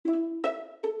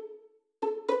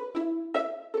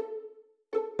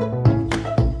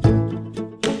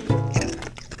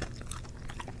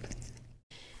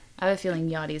I have a feeling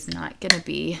Yachty's not gonna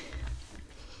be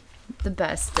the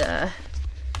best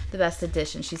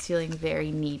addition. She's feeling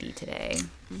very needy today.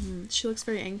 Mm-hmm. She looks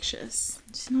very anxious.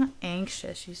 She's not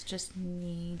anxious. She's just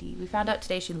needy. We found out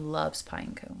today she loves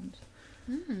pine cones.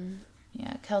 Mm.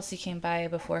 Yeah, Kelsey came by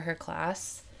before her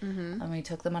class, Mm-hmm. and we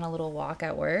took them on a little walk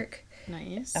at work.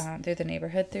 Nice. Through the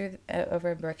neighborhood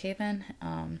over in Brookhaven.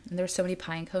 And there were so many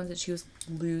pine cones that she was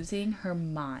losing her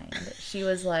mind. She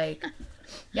was like,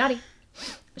 Yachty.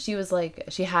 She was like,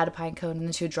 she had a pine cone and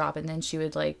then she would drop it and then she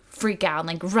would like freak out and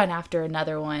like run after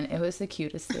another one. It was the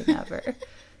cutest thing ever.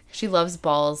 She loves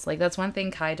balls. Like that's one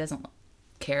thing Kai doesn't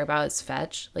care about is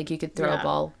fetch. Like you could throw a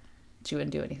ball, she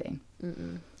wouldn't do anything.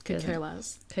 Mm-mm. Could care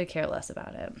less. Could care less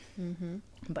about it. Mm-hmm.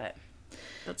 But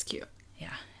that's cute.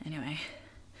 Yeah. Anyway.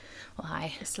 Well,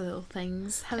 hi. It's the little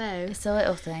things. Hello. It's the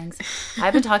little things.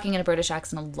 I've been talking in a British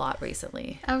accent a lot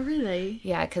recently. Oh, really?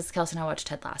 Yeah, because Kelsey and I watched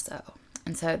Ted Lasso.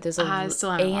 And so there's I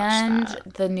still haven't watched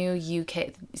that. The new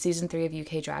UK, season 3 of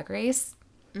UK Drag Race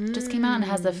just came out and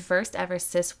has the first ever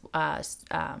cis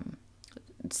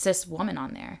woman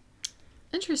on there.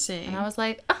 Interesting. And I was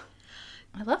like, oh,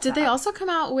 I love that. Did they also come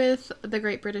out with the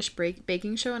Great British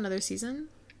Baking Show, another season?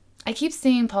 I keep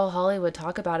seeing Paul Hollywood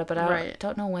talk about it, but I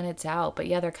don't know when it's out. But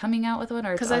yeah, they're coming out with one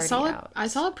or it's already out. I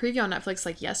saw a preview on Netflix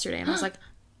like yesterday and I was like,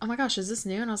 oh my gosh, is this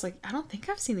new? And I was like, I don't think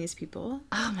I've seen these people.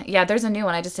 Oh my, yeah, there's a new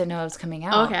one. I just didn't know it was coming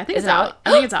out. Oh, okay, I think it's out.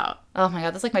 I think it's out. Oh my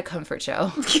god, that's like my comfort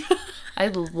show. I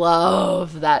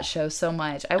love that show so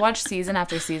much. I watched season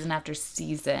after season after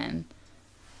season.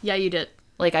 Yeah, you did.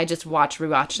 Like I just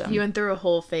rewatched them. You went through a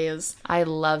whole phase. I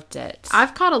loved it.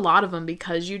 I've caught a lot of them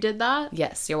because you did that.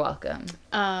 Yes, you're welcome.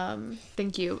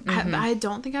 Thank you. Mm-hmm. I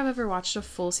don't think I've ever watched a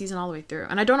full season all the way through,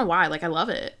 and I don't know why. Like I love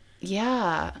it.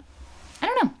 Yeah, I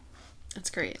don't know. That's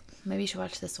great. Maybe you should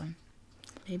watch this one.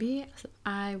 Maybe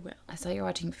I will. I saw you're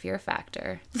watching Fear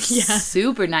Factor. Yeah.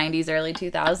 Super 90s, early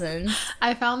 2000s.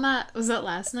 I found that, was it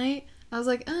last night? I was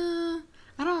like, I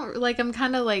don't, like, I'm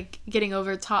kind of, like, getting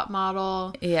over Top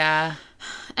Model. Yeah.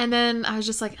 And then I was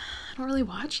just like, I don't really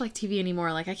watch, like, TV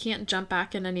anymore. Like, I can't jump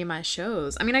back in any of my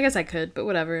shows. I mean, I guess I could, but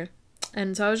whatever.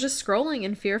 And so I was just scrolling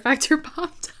and Fear Factor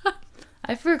popped up.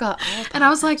 I forgot all about and I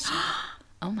was like,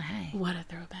 oh my. What a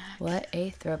throwback. What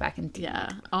a throwback indeed. Yeah.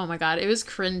 Oh my god. It was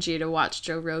cringy to watch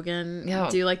Joe Rogan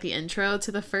do like the intro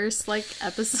to the first like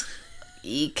episode.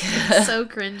 Eek. So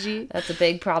cringy. That's a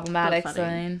big problematic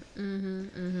sign.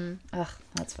 Ugh,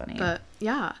 that's funny. But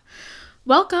yeah.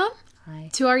 Welcome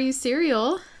to Are You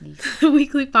Cereal? A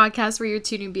weekly podcast where your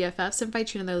two new BFFs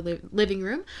invite you in their living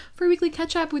room for a weekly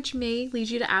catch up, which may lead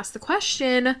you to ask the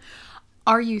question,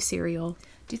 are you cereal?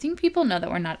 Do you think people know that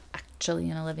we're not actually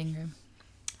in a living room?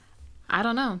 I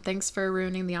don't know. Thanks for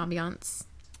ruining the ambiance.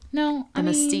 No, the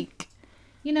mystique.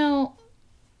 You know,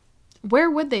 where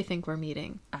would they think we're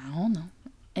meeting? I don't know.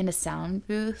 In a sound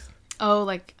booth. Oh,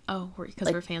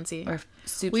 because we're fancy. Or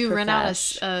super we rent out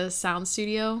a sound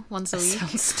studio once a week.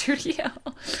 Sound studio.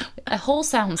 A whole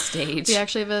sound stage. We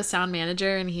actually have a sound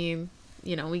manager, and he,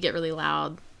 we get really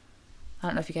loud. I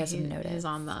don't know if you guys have noticed. He's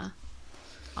on the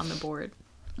board.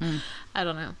 I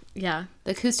don't know. Yeah.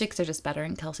 The acoustics are just better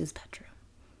in Kelsey's bedroom.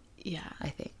 Yeah. I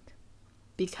think.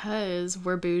 Because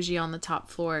we're bougie on the top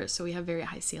floor, so we have very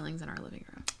high ceilings in our living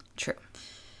room. True.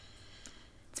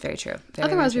 It's very true.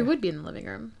 Otherwise, we would be in the living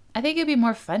room. I think it'd be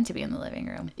more fun to be in the living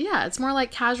room. Yeah, it's more like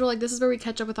casual. Like, this is where we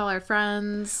catch up with all our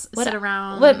friends, sit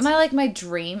around. What my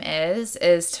dream is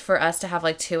for us to have,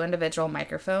 like, 2 individual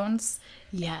microphones.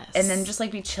 Yes. And then just,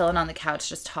 like, be chilling on the couch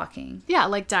just talking. Yeah,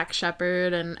 like Dax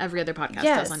Shepard and every other podcast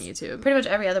does on YouTube. Pretty much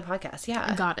every other podcast,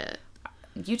 yeah. Got it.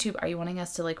 YouTube, are you wanting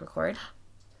us to, like, record?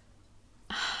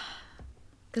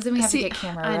 Because then we have to get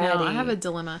camera ready. I know, I have a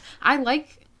dilemma. I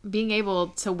like being able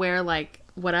to wear, like,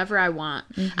 whatever I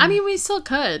want. Mm-hmm. I mean, we still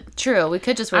could. True, we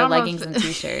could just wear leggings and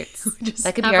t-shirts.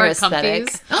 That could be our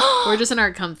aesthetic. We're just in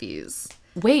our comfies.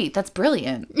 Wait, that's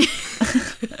brilliant.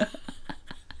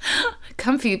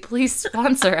 Comfy, please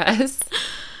sponsor us.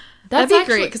 That'd be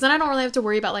great, because then I don't really have to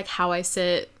worry about, like, how I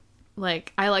sit.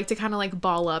 Like, I like to kind of, like,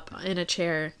 ball up in a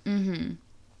chair. Mm-hmm.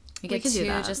 You get 2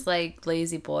 just, like,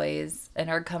 lazy boys in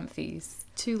our comfies.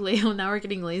 2 now we're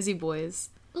getting lazy boys.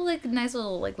 Like, nice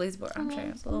little, like, lazy boy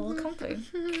armchairs. A little comfy.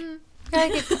 We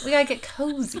gotta get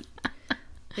cozy.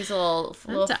 These little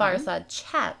fireside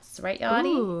chats, right, Yachty?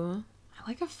 Ooh, I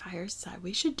like a fireside.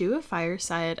 We should do a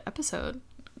fireside episode.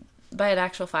 By an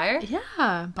actual fire?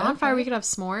 Yeah. Bonfire, okay. We could have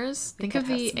s'mores. Think of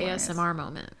the ASMR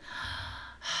moment.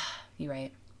 You're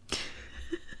right.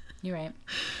 You're right.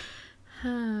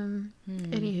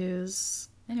 Anywho's.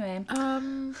 Anyway.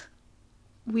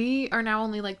 We are now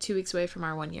only like 2 weeks away from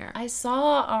our 1 year. I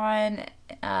saw on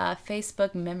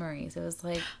Facebook Memories, it was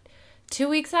like 2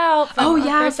 weeks out from Oh, our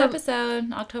yeah, first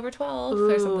episode, October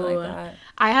 12th or something like that.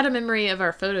 I had a memory of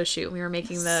our photo shoot. We were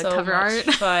making the So cover much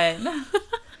art. fun.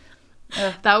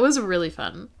 That was really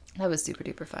fun. That was super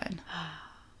duper fun.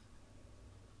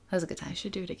 That was a good time. I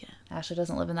should do it again. Ashley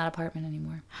doesn't live in that apartment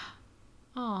anymore.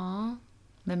 Aw.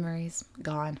 Memories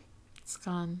gone. It's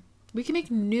gone. We can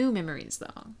make new memories,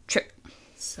 though. True.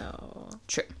 So.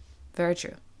 True. Very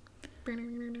true. How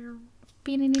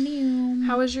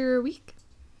was your week?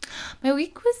 My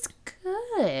week was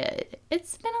good.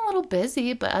 It's been a little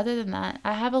busy, but other than that,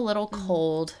 I have a little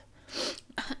cold.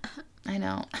 I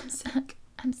know. I'm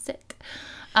sick.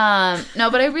 No,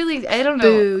 but I don't know.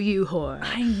 Boo, you whore.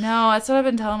 I know. That's what I've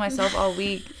been telling myself all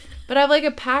week. But I have like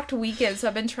a packed weekend, so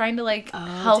I've been trying to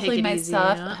health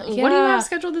myself. Yeah. What do you have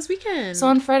scheduled this weekend? So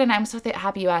on Friday night, I'm so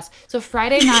happy you asked. So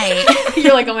Friday night,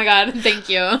 you're like, oh my god, thank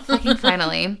you. Fucking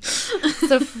finally.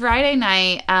 So Friday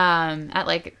night, at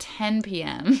like 10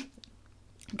 p.m.,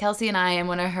 Kelsey and I and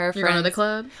one of her You're friends. going to the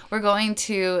club? We're going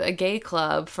to a gay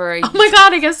club for Oh my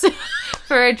god, I guess.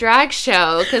 for a drag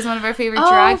show because one of our favorite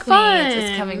drag queens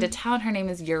is coming to town. Her name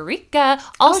is Eureka.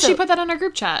 Also, she put that on our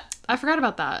group chat. I forgot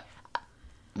about that.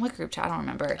 What group chat? I don't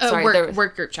remember. Sorry,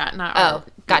 work group chat, not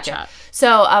gotcha. Chat.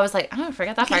 So I was like, oh, I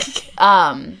forgot that part.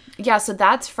 Yeah, so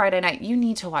that's Friday night. You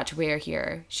need to watch We're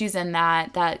Here. She's in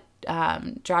that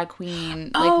drag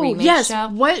queen remake show.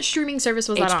 What streaming service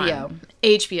was that on?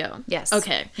 HBO. Yes.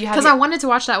 Okay. Because I wanted to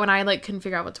watch that when I couldn't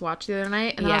figure out what to watch the other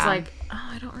night, and I was like, oh,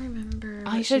 I don't remember.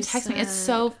 Oh, you should text me. It's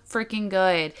so freaking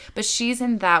good. But she's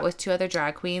in that with 2 other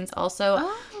drag queens also.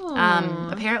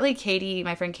 Apparently Katie,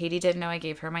 my friend Katie, didn't know I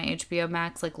gave her my HBO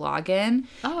Max login.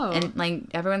 Oh. And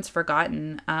everyone's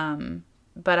forgotten.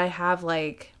 But I have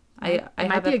it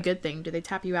might be a good thing. Do they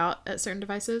tap you out at certain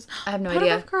devices? I have no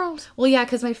idea. Girls. Well, yeah,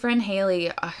 because my friend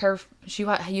Haley, she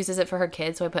uses it for her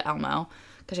kids, so I put Elmo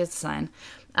because she has a son.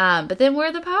 But then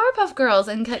we're the Powerpuff Girls,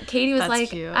 and Katie was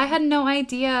cute. I had no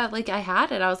idea, I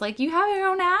had it. I was like, you have your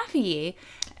own Abby,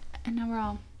 and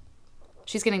now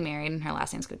she's getting married, and her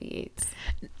last name's gonna be Yates.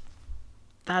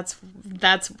 That's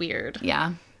weird.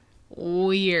 Yeah.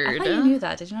 Weird. I thought you knew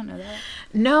that. Did you not know that?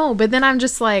 No, but then I'm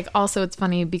just also it's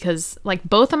funny because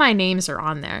both of my names are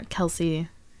on there. Kelsey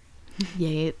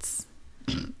Yates.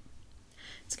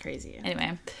 It's crazy.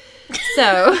 Anyway,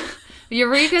 so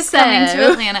Eureka's coming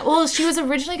to Atlanta. Well, she was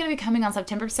originally going to be coming on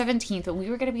September 17th, but we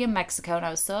were going to be in Mexico, and I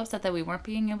was so upset that we weren't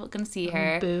going to see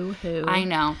her. Boo-hoo. I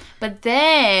know. But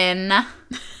then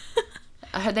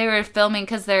they were filming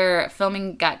because their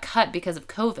filming got cut because of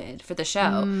COVID for the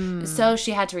show. So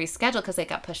she had to reschedule because they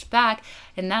got pushed back,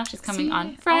 and now she's coming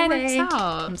on Friday.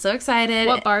 I'm so excited.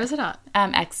 What bar is it at?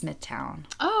 X Midtown.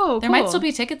 Oh, cool. There might still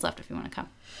be tickets left if you want to come.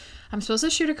 I'm supposed to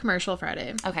shoot a commercial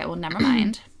Friday. Okay, well, never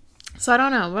mind. So I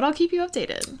don't know, but I'll keep you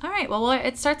updated. All right, well,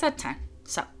 it starts at 10.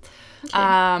 So,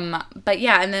 okay. But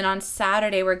yeah, and then on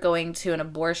Saturday we're going to an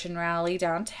abortion rally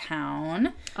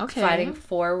downtown. Okay. Fighting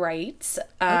for rights.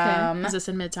 Okay. Is this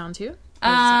in Midtown too?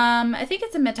 I think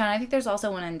it's in Midtown. I think there's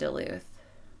also one in Duluth.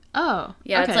 Oh.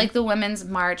 Yeah, okay. It's the Women's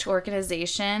March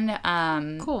organization.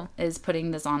 Cool. Is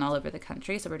putting this on all over the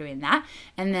country, so we're doing that.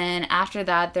 And then after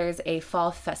that, there's a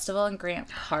fall festival in Grant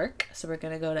Park, so we're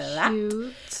gonna go to that.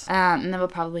 Cute. And then we'll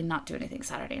probably not do anything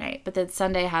Saturday night. But then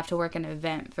Sunday I have to work an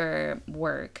event for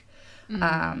work.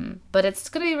 But it's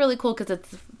gonna be really cool because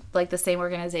it's the same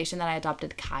organization that I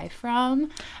adopted Kai from,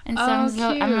 and so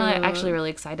I'm actually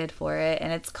really excited for it.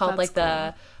 And it's called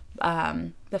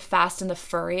the Fast and the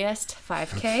Furriest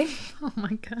 5K. Oh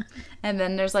my god! And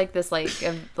then there's this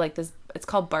it's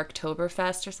called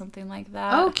Barktoberfest or something like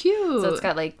that. Oh, cute! So it's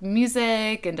got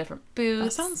music and different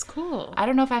booths. That sounds cool. I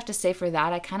don't know if I have to stay for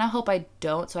that. I kind of hope I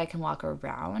don't, so I can walk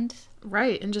around.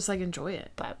 Right, and just enjoy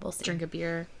it. But we'll see. Drink a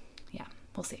beer. Yeah,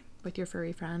 we'll see. With your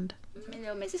furry friend.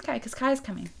 No, Mrs. Kai, because Kai's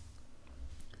coming.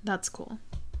 That's cool.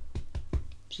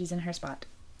 She's in her spot.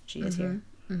 She is here.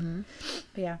 Mm-hmm.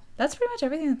 But yeah, that's pretty much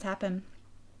everything that's happened.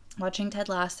 Watching Ted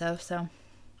Lasso,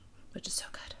 which is so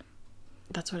good.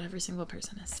 That's what every single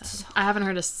person has said. I haven't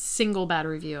heard a single bad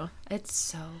review. It's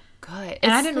so good.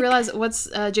 And I didn't realize what's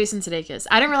Jason Sudeikis.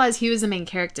 I didn't realize he was the main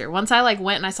character. Once I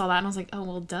went and I saw that and I was like, oh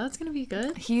well, duh, it's gonna be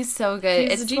good. He's so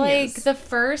good. He's a genius.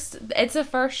 It's the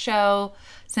first show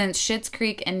since Schitt's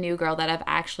Creek and New Girl that I've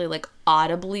actually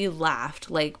audibly laughed,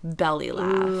 belly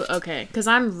laughed. Ooh, okay, because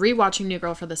I'm rewatching New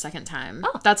Girl for the second time.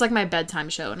 Oh. That's my bedtime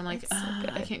show, and I'm like,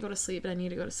 I can't go to sleep, but I need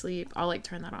to go to sleep. I'll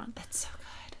turn that on. That's so good.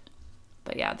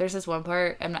 But yeah, there's this one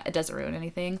part. It doesn't ruin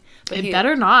anything. But it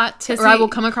better not, or I will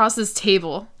come across this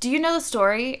table. Do you know the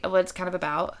story of what it's kind of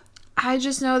about? I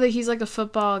just know that he's like a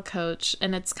football coach,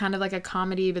 and it's kind of like a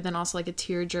comedy, but then also like a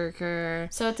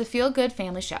tearjerker. So it's a feel-good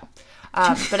family show.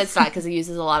 But it's not, because he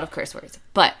uses a lot of curse words.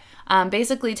 But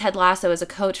basically, Ted Lasso is a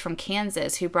coach from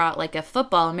Kansas who brought like a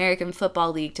American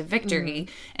Football League to victory.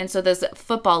 And so this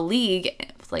football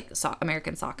league, like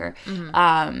American soccer,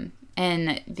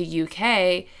 in the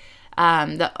UK,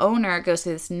 the owner goes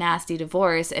through this nasty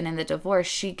divorce. And in the divorce,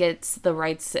 she gets the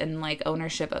rights and like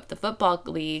ownership of the football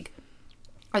league,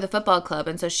 or the football club,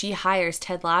 and so she hires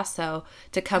Ted Lasso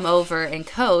to come over and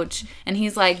coach, and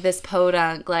he's like this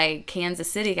podunk like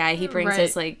Kansas City guy. He brings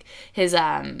his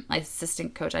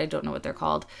assistant coach, I don't know what they're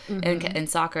called in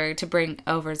soccer, to bring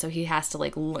over, so he has to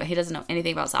like he doesn't know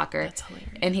anything about soccer. That's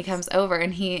hilarious. And he comes over,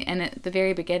 and at the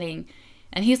very beginning,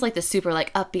 and he's like the super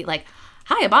like upbeat like,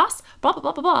 "Hiya, boss," blah blah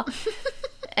blah blah blah.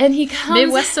 And he comes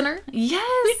Midwesterner.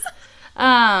 Yes.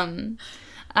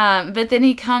 But then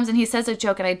he comes and he says a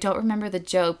joke, and I don't remember the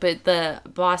joke, but the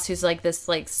boss, who's like this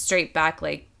like straight back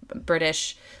like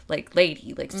British like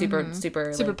lady, like super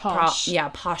like, posh,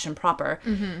 posh and proper.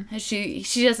 And she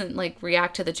doesn't like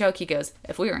react to the joke. He goes,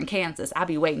 "If we were in Kansas, I'd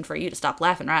be waiting for you to stop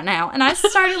laughing right now." And I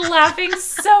started laughing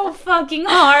so fucking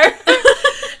hard.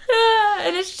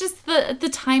 And it's just the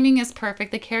timing is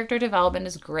perfect. The character development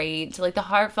is great. Like the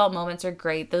heartfelt moments are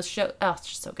great. Those it's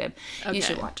just so good. Okay. You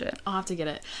should watch it. I'll have to get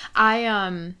it.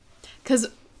 Because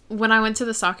when I went to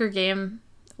the soccer game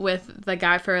with the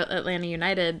guy for Atlanta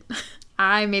United,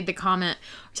 I made the comment,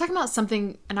 we're talking about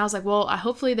something, and I was like, well,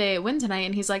 hopefully they win tonight.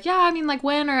 And he's like, yeah, I mean, like,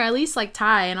 win or at least, like,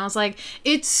 tie. And I was like,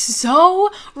 it's so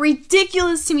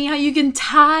ridiculous to me how you can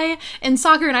tie in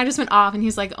soccer. And I just went off, and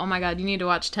he's like, oh my God, you need to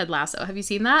watch Ted Lasso. Have you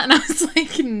seen that? And I was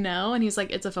like, no. And he's like,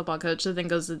 it's a football coach that then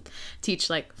goes to teach,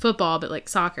 like, football, but, like,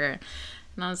 soccer.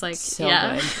 And I was like, so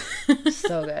yeah. Good.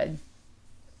 So good.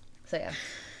 So, yeah.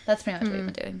 That's pretty much what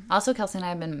we've been doing. Also, Kelsey and I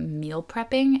have been meal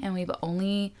prepping, and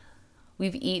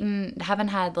we've eaten, haven't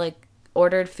had, like,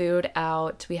 ordered food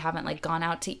out. We haven't, like, gone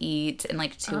out to eat in,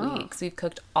 like, 2 weeks. We've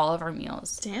cooked all of our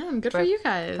meals. Damn, good for you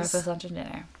guys. Breakfast, lunch, and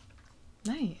dinner.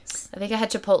 Nice. I think I had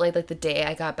Chipotle, like, the day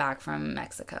I got back from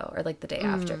Mexico, or, like, the day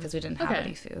after, because we didn't have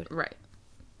any food. Right.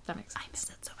 That makes sense. I miss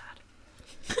it so bad.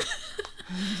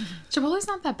 Chipotle's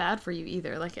not that bad for you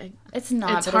either. Like, it's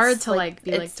not. It's hard to, like,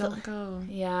 be like, don't go.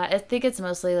 Yeah, I think it's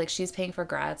mostly, like, she's paying for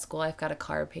grad school. I've got a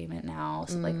car payment now,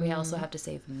 so, like, we also have to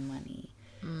save money.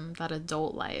 That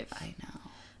adult life. I know.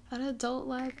 That adult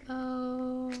life,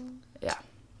 though. Yeah.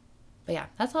 But yeah,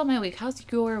 that's all my week. How's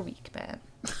your week been?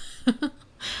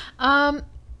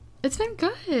 It's been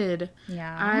good.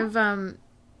 Yeah. I've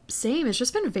same. It's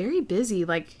just been very busy.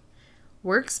 Like,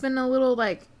 work's been a little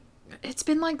like, it's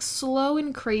been like slow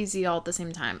and crazy all at the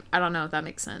same time. I don't know if that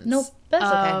makes sense. Nope, that's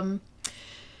okay.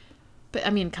 But I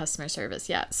mean, customer service,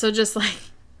 yeah. So just like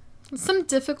some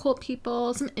difficult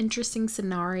people, some interesting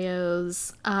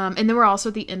scenarios. And then we're also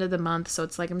at the end of the month, so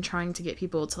it's like I'm trying to get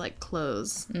people to like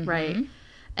close, right?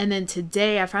 And then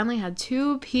today I finally had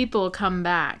 2 people come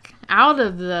back out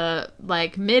of the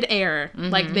like mid-air.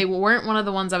 Like they weren't one of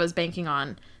the ones I was banking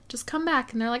on. Just come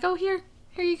back, and they're like, "Oh, here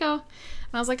you go." And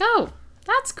I was like, "Oh,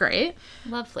 that's great."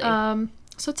 Lovely.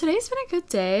 So today's been a good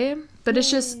day, but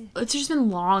it's just been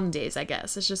long days, I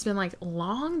guess. It's just been like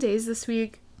long days this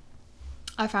week.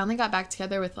 I finally got back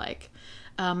together with like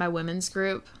my women's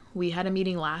group. We had a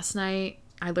meeting last night.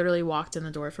 I literally walked in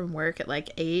the door from work at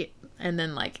like 8 and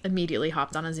then like immediately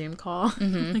hopped on a Zoom call.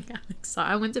 So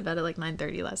I went to bed at like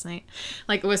 9:30 last night.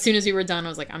 Like as soon as we were done, I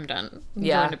was like, I'm done. I'm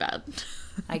going to bed.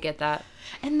 I get that.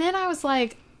 And then I was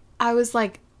like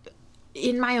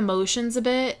in my emotions a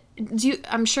bit.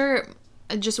 I'm sure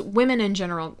just women in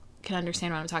general can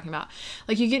understand what I'm talking about.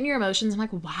 Like you get in your emotions. I'm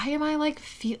like, why am I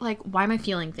why am I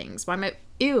feeling things? Why am I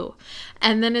ew?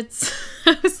 And then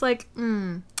I was like,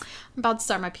 I'm about to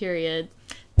start my period.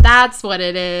 That's what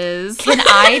it is. Can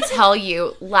I tell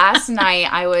you, last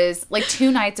night I was, like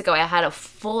 2 nights ago, I had a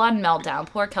full-on meltdown.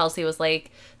 Poor Kelsey was like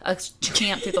a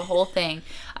champ through the whole thing.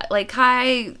 Like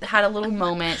Kai had a little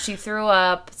moment. She threw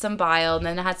up some bile and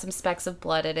then it had some specks of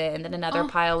blood in it. And then another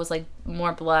pile was like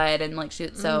more blood. And like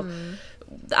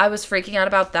I was freaking out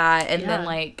about that. And then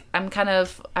like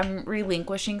I'm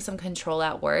relinquishing some control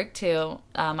at work to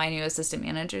my new assistant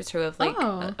managers who have like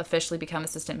officially become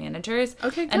assistant managers.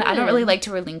 Okay, good. And I don't really like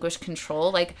to relinquish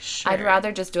control. Like I'd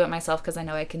rather just do it myself because I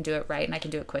know I can do it right and I can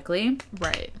do it quickly.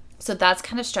 Right. So that's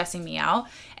kind of stressing me out.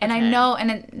 And I know,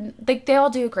 like they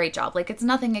all do a great job. Like it's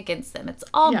nothing against them. It's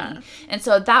all me. And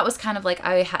so that was kind of like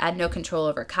I had no control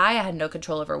over Kai. I had no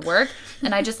control over work.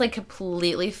 And I just like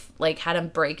completely like had a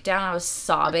breakdown. I was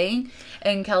sobbing.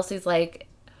 And Kelsey's like,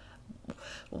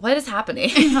 what is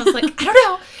happening? And I was like, I don't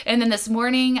know. And then this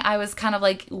morning I was kind of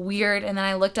like weird. And then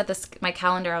I looked at my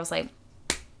calendar. I was like,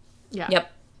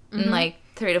 yep. In like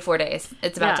 3 to 4 days,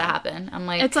 it's about to happen. I'm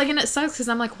like, it's like, and it sucks because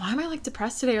I'm like, why am I like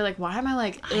depressed today? Or like, why am I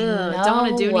like, don't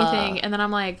want to do anything? And then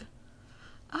I'm like,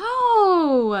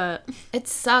 oh, it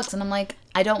sucks. And I'm like,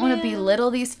 I don't want to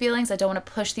belittle these feelings. I don't want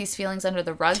to push these feelings under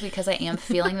the rug because I am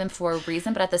feeling them for a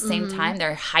reason. But at the same time,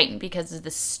 they're heightened because of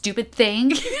this stupid thing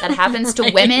that happens to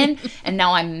women. And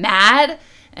now I'm mad.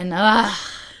 And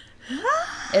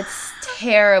it's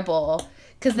terrible.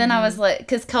 Because then I was like,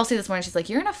 because Kelsey this morning, she's like,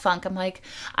 you're in a funk. I'm like,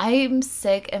 I'm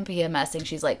sick and PMSing.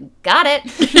 She's like, got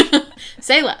it.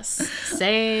 Say less.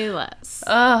 Say less.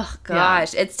 Oh,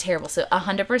 gosh. Yeah. It's terrible. So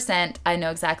 100%, I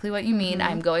know exactly what you mean.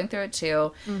 I'm going through it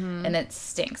too. And it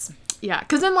stinks. Yeah.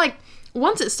 Because then, like,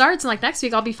 once it starts and, like, next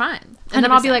week, I'll be fine. And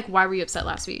then I'll be like, why were you upset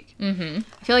last week? I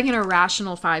feel like an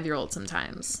irrational 5-year-old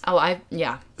sometimes. Oh,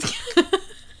 yeah.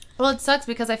 Well, it sucks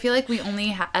because I feel like we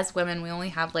only, as women, we only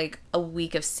have like a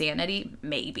week of sanity,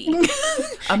 maybe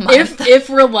a month. if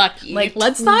we're lucky. Like,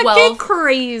 let's not get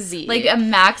crazy. Like a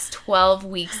max 12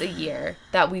 weeks a year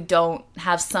that we don't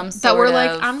have some sort that we're of,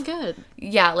 like, I'm good.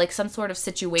 Yeah, like some sort of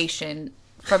situation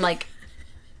from like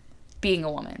being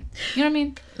a woman. You know what I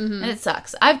mean? And it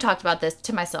sucks. I've talked about this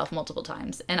to myself multiple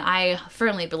times, and I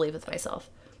firmly believe with myself.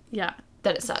 Yeah,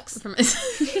 that it sucks.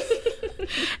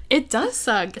 It does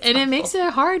suck. And awful. It makes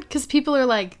it hard because people are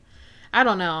like, I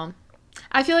don't know.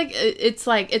 I feel like it's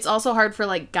also hard for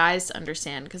like guys to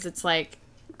understand because it's like,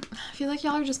 I feel like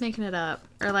y'all are just making it up.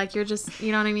 Or like you're just,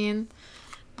 you know what I mean?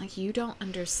 Like you don't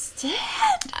understand.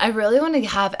 I really want to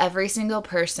have every single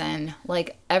person,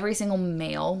 like every single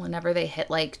male, whenever they hit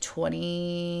like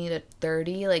 20 to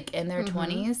 30, like in their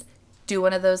 20s, do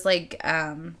one of those like,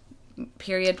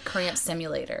 period cramp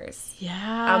simulators. Yeah.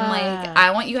 I'm like, I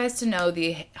want you guys to know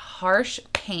the harsh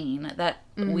pain that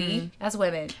we as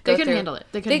women go through. They couldn't handle it.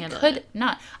 They could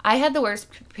not. I had the worst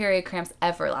period cramps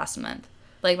ever last month.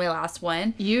 Like my last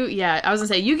one. I was gonna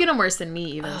say, you get them worse than me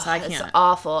even, so I can't. It's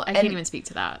awful. I can't even speak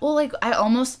to that. Well, like, I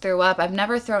almost threw up. I've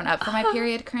never thrown up for my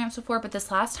period cramps before, but this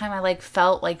last time I, like,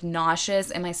 felt, like, nauseous,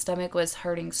 and my stomach was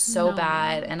hurting so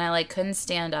bad, and I, like, couldn't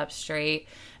stand up straight.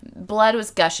 Blood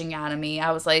was gushing out of me.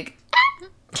 I was like...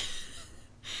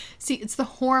 See, it's the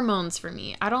hormones for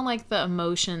me. I don't like the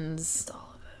emotions. It's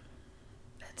all of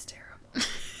it. That's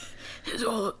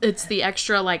terrible. It's the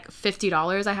extra, like,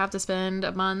 $50 I have to spend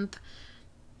a month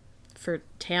for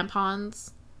tampons.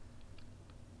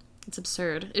 It's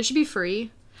absurd. It should be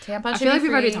free. Tampons should be free. I feel like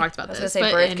we've already talked about this. I was going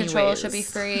to say birth control should be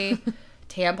free.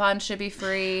 Tampons should be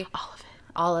free. All of it.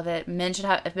 All of it.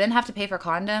 If men have to pay for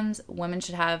condoms, women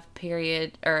should have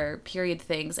period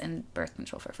things and birth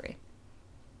control for free.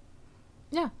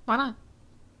 Yeah, why not?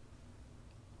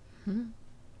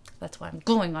 That's why I'm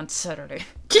going on Saturday.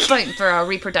 Fighting for our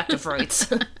reproductive rights.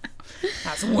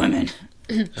 As women.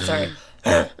 Sorry.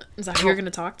 Is that who you're going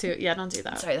to talk to? Yeah, don't do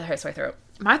that. Sorry, that hurts my throat.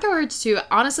 My throat hurts too.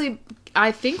 Honestly,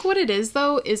 I think what it is,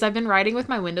 though, is I've been riding with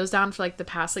my windows down for, like, the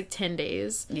past, like, 10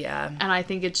 days. Yeah. And I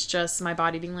think it's just my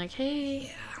body being like,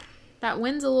 hey, that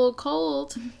wind's a little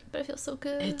cold. But it feels so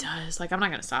good. It does. Like, I'm not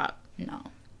going to stop. No.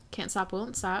 Can't stop,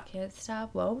 won't stop. Can't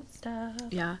stop, won't stop.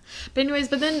 Yeah. But anyways,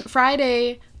 then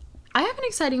Friday, I have an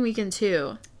exciting weekend,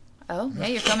 too. Oh, yeah,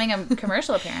 you're filming a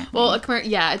commercial, apparently. Well,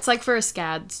 yeah, it's like for a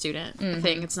SCAD student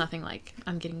thing. It's nothing like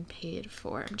I'm getting paid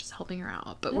for. I'm just helping her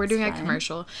out. But we're doing a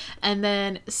commercial. And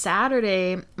then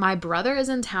Saturday, my brother is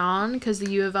in town because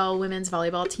the U of L women's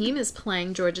volleyball team is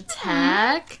playing Georgia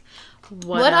Tech.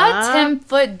 What a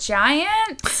 10-foot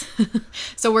giant.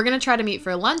 So we're going to try to meet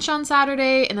for lunch on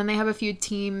Saturday, and then they have a few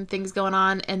team things going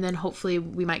on, and then hopefully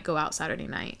we might go out Saturday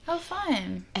night. Oh,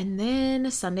 fun. And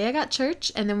then Sunday I got church,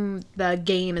 and then the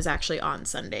game is actually on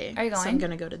Sunday. Are you going? So I'm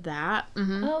going to go to that.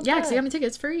 Oh, yeah, because I got my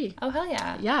tickets free. Oh, hell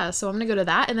yeah. Yeah, so I'm going to go to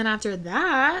that, and then after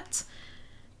that,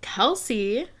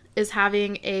 Kelsey is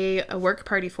having a work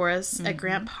party for us at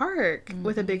Grant Park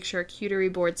with a big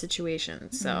charcuterie board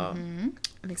situation. So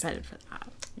I'm excited for that.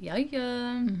 Yeah.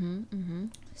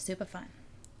 Super fun.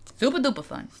 Super duper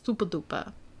fun. Super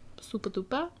duper. Super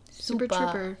duper? Super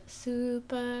trooper.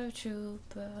 Super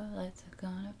trooper. Let's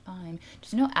gonna find.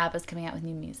 Did you know ABBA's coming out with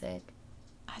new music?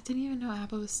 I didn't even know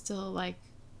ABBA was still, like,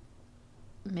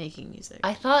 making music.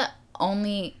 I thought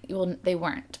they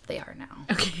weren't. They are now.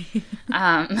 Okay.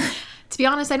 To be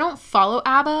honest, I don't follow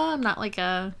ABBA. I'm not like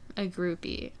a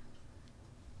groupie.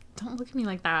 Don't look at me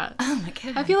like that. Oh my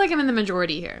god. I feel like I'm in the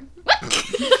majority here.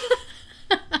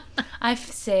 I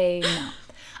say no.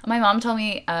 My mom told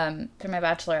me for my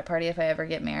bachelorette party, if I ever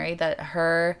get married, that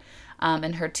her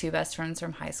and her two best friends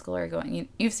from high school are going.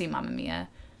 You've seen Mamma Mia.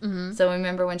 Mm-hmm. So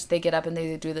remember when they get up and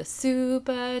they do the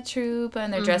Super Troopa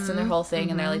and they're dressed in their whole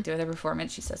thing and they're like doing their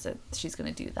performance. She says that she's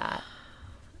going to do that.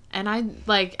 And I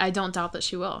don't doubt that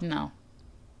she will. No.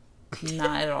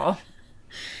 Not at all.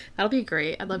 That'll be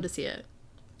great. I'd love to see it.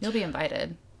 You'll be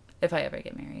invited if I ever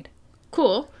get married.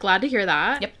 Cool. Glad to hear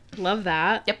that. Yep. Love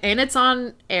that. Yep. And it's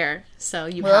on air, so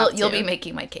you'll be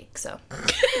making my cake, so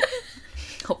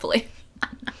hopefully.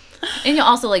 And you'll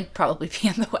also like probably be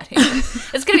in the wedding.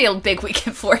 It's gonna be a big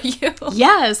weekend for you.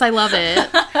 Yes, I love it.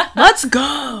 Let's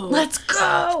go. Let's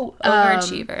go.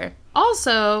 Overachiever.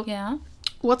 Also, yeah.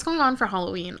 What's going on for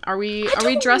Halloween? Are we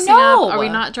dressing know. up? Are we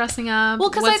not dressing up?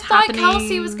 Well, because I thought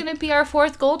Kelsey was going to be our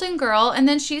fourth Golden Girl, and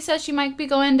then she said she might be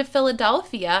going to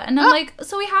Philadelphia, and I'm like,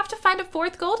 so we have to find a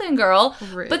fourth Golden Girl.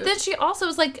 Rude. But then she also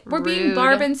was like, we're being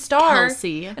Barb and Star.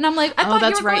 Kelsey. And I'm like, I thought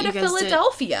you were going to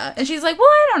Philadelphia. And she's like, well,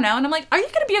 I don't know. And I'm like, are you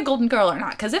going to be a Golden Girl or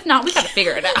not? Because if not, we got to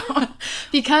figure it out.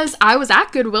 Because I was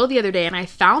at Goodwill the other day, and I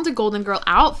found a Golden Girl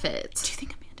outfit. Do you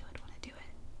think Amanda would want to do it?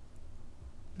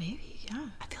 Maybe, yeah.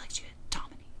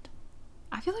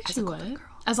 I feel like she would.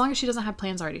 As long as she doesn't have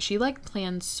plans already. She like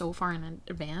plans so far in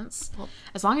advance. Well,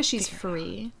 as long as she's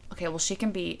free. Okay, well she can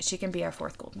be our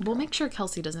fourth Golden Girl. We'll make sure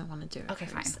Kelsey doesn't want to do it. Okay,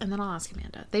 first, fine. And then I'll ask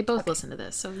Amanda. They both listen to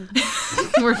this, so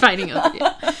we're fighting over you.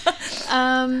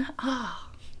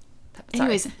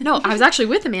 Anyways, no, I was actually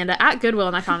with Amanda at Goodwill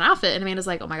and I found an outfit and Amanda's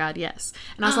like, oh my god, yes.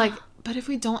 And I was like, but if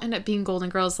we don't end up being Golden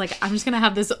Girls, like, I'm just gonna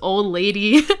have this old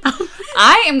lady.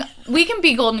 We can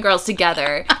be Golden Girls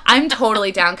together. I'm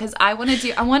totally down because I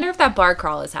wonder if that bar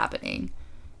crawl is happening.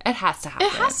 It has to happen.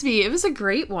 It has to be. It was a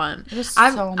great one. It was so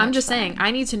much I'm just fun. saying,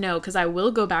 I need to know because I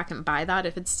will go back and buy that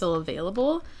if it's still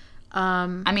available.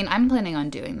 I mean, I'm planning on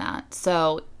doing that.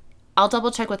 So I'll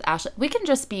double check with Ashley. We can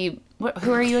just be,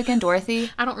 who are you again, Dorothy?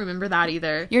 I don't remember that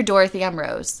either. You're Dorothy, I'm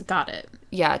Rose. Got it.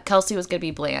 Yeah, Kelsey was going to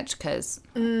be Blanche because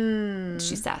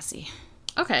she's sassy.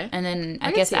 Okay. And then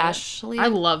I guess Ashley. I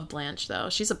love Blanche, though.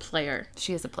 She's a player.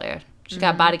 She is a player. She's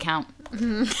got body count.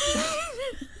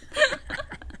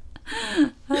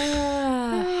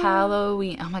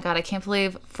 Halloween. Oh my god, I can't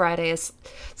believe Friday is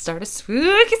start of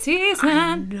spooky season.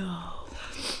 I know.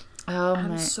 Oh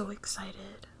I'm so excited.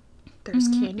 There's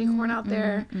candy corn out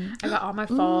there. I got all my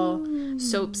fall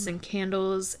soaps and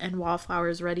candles and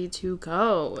wallflowers ready to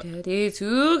go. Ready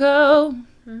to go.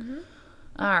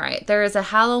 All right. There is a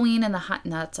Halloween in the hot.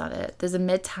 No, that's not it. There's a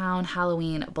Midtown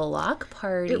Halloween block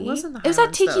party. It wasn't the Highlands. It was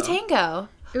at Tiki Tango.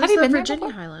 It was Have you the been Virginia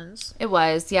there Highlands. It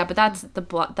was, yeah, but that's the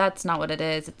block. That's not what it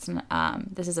is. It's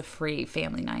this is a free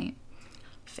family night.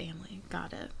 Family,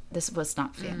 got it. This was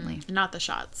not family. Not the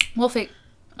shots. We'll fake.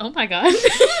 Oh my god.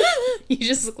 You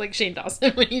just look like Shane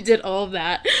Dawson when you did all of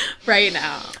that right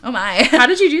now. Oh my. How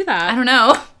did you do that? I don't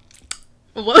know.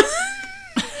 What?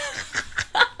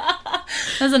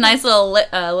 That was a nice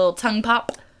little tongue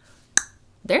pop.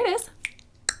 There it is.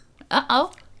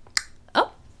 Uh-oh.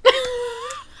 Oh.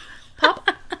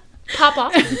 Pop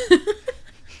off.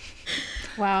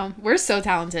 Wow. We're so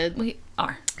talented. We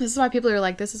are. This is why people are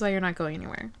like, this is why you're not going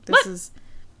anywhere. This is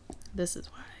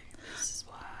why.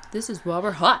 This is why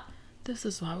we're hot. This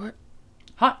is why we're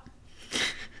hot.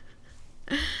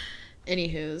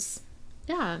 Anywho's.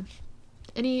 Yeah.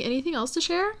 Anything else to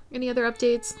share? Any other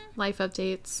updates? Life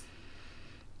updates?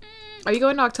 Are you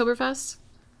going to Oktoberfest?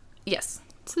 Yes.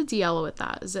 What's the deal with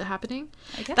that? Is it happening?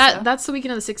 I guess so. That's the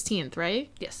weekend of the 16th, right?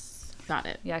 Yes. Got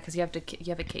it. Yeah, because you have a cake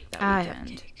that weekend. I have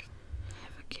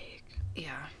a cake.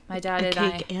 Yeah. My dad and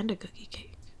a cake and a cookie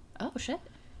cake. Oh, shit.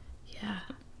 Yeah.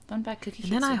 Fun fact cookie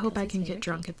cake. And then I hope I can get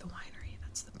drunk at the winery.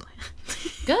 That's the plan.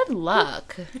 Good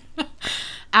luck.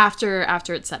 After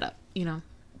it's set up, you know.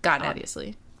 Got it.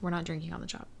 Obviously. We're not drinking on the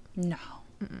job. No.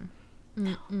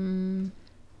 No.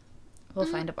 We'll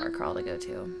find a bar crawl to go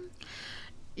to.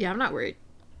 Yeah, I'm not worried.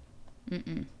 All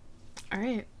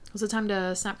right. Was it time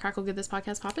to snap, crackle, get this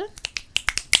podcast poppin'?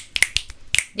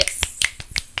 Yes.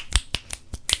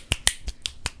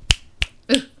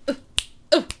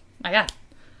 Ooh. My God.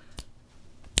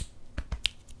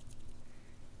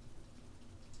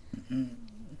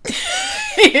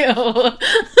 Ew.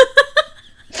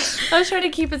 I was trying to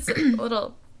keep it a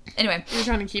little... Anyway. You're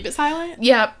trying to keep it silent?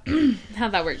 Yeah.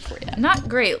 How'd that work for you? Not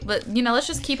great, but, let's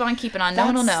just keep on keeping on. No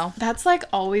one will know. That's, like,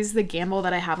 always the gamble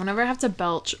that I have. Whenever I have to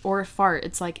belch or fart,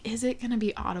 it's like, is it going to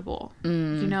be audible? You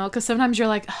know? Because sometimes you're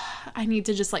like, I need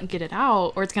to just, like, get it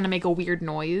out, or it's going to make a weird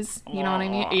noise. You know what I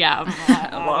mean? Yeah.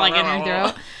 Like in your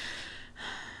throat.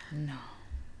 No.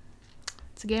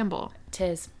 It's a gamble.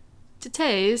 Tis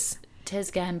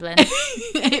gambling.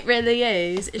 It really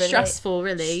is. It's stressful,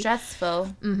 really.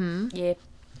 Stressful. Yeah.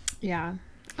 Yeah.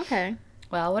 Okay.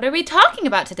 Well, what are we talking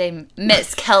about today,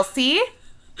 Miss Kelsey?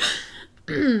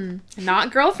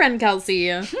 Not girlfriend Kelsey.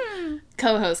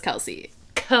 Co-host Kelsey.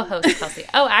 Co-host Kelsey.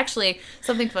 Oh, actually,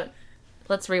 something fun.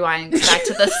 Let's rewind back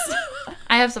to this.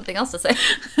 I have something else to say.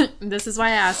 This is why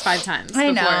I asked 5 times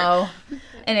I know.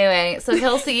 Anyway, so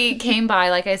Kelsey came by,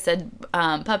 like I said,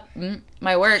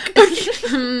 my work.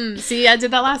 See, I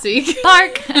did that last week.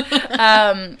 Park.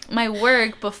 My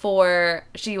work before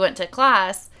she went to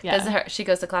class. Yeah. She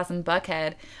goes to class in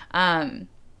Buckhead. And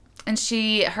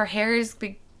her hair is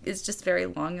just very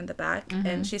long in the back.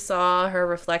 And she saw her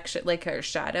reflection, like her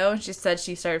shadow. And she said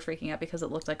she started freaking out because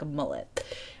it looked like a mullet.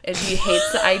 And she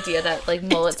hates the idea that like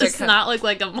mullets It does not look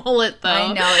like a mullet though.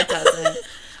 I know it doesn't.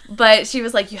 But she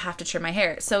was like, you have to trim my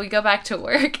hair. So we go back to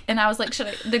work, and I was like,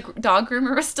 the dog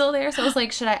groomer was still there. So I was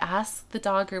like, should I ask the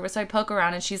dog groomer? So I poke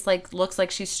around, and she's like, looks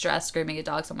like she's stressed grooming a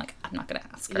dog. So I'm like, I'm not going to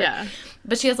ask her. Yeah.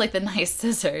 But she has like the nice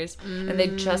scissors, and they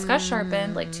just got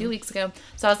sharpened like 2 weeks ago.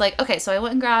 So I was like, okay. So I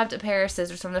went and grabbed a pair of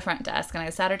scissors from the front desk, and I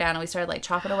sat her down, and we started like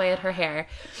chopping away at her hair.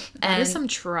 And that is some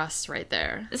trust right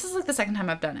there. This is like the second time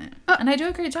I've done it. And I do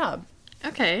a great job.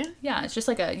 Okay. Yeah, it's just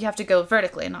like you have to go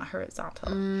vertically and not horizontal.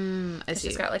 I see.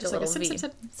 She's got like just a little sip, V.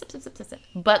 sip. Sip.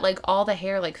 But like all the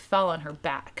hair like fell on her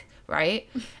back, right?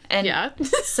 And yeah.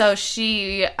 So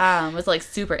she was like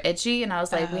super itchy, and I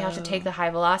was like, we have to take the high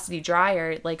velocity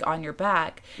dryer like on your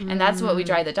back, and that's what we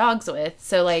dry the dogs with.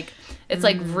 So like it's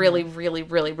like really, really,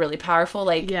 really, really powerful.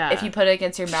 Like if you put it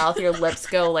against your mouth, your lips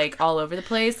go like all over the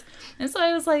place. And so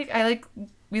I was like,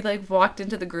 we like walked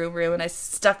into the groom room, and I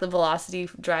stuck the velocity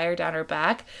dryer down her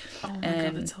back. Oh my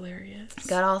god, that's hilarious!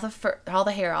 Got all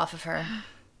the hair off of her.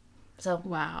 So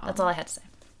wow, that's all I had to say.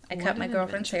 I cut my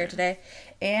girlfriend's hair today,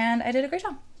 and I did a great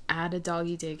job. At a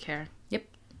doggy daycare. Yep.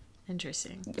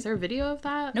 Interesting. Is there a video of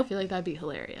that? Nope. I feel like that'd be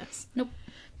hilarious. Nope.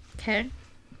 Okay.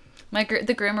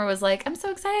 The groomer was like, I'm so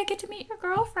excited I get to meet your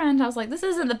girlfriend. I was like, this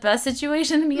isn't the best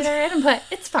situation to meet her in, but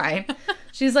it's fine.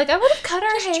 She's like, I would have cut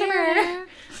her hair.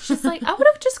 She's like, I would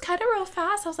have just cut it real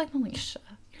fast. I was like, Melisha,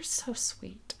 you're so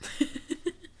sweet.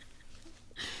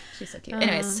 She's so cute.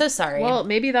 Anyways, so sorry. Well,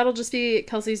 maybe that'll just be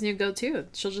Kelsey's new go-to.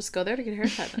 She'll just go there to get her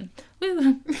hair cut.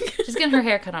 Woo. She's getting her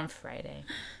hair cut on Friday.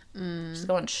 She's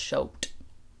going short.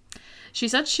 She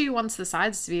said she wants the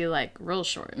sides to be like real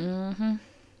short. Mm-hmm.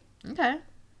 Okay.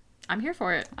 I'm here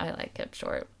for it. I like it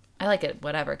short. I like it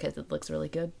whatever because it looks really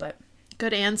good, but...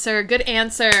 Good answer. Good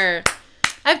answer.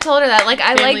 I've told her that. Like,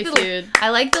 I Family like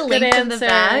the Good length in the answer.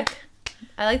 back.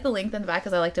 I like the length in the back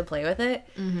because I like to play with it.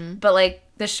 Mm-hmm. But, like,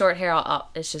 the short hair,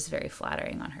 it's just very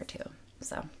flattering on her, too.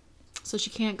 So she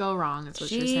can't go wrong, is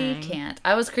what you're saying. She can't.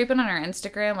 I was creeping on her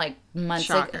Instagram, like,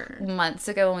 months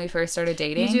ago when we first started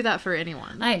dating. You do that for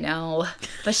anyone. I know.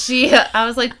 But I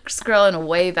was, like, scrolling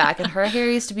way back, and her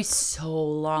hair used to be so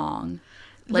long.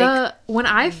 Like, when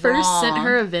I first sent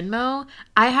her a Venmo,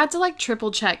 I had to like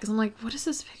triple check because I'm like, what is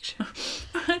this picture?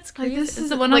 It's crazy. Like, this is is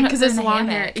the one like on because it's long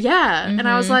hair. Yeah, and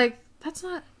I was like, that's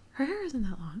not her hair. Isn't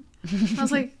that long? I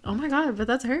was like, oh my god, but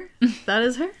that's her. That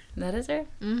is her. That is her.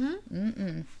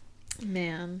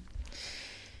 Man.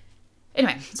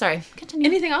 Anyway, sorry. Continue.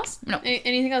 Anything else? No.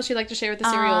 Anything else you'd like to share with the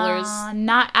cerealers?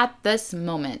 Not at this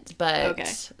moment, but okay.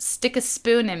 Stick a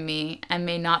spoon in me and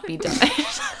may not be done.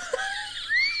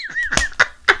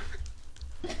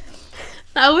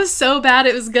 That was so bad,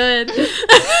 it was good.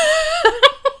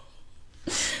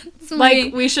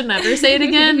 Like, we should never say it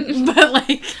again, but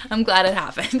like... I'm glad it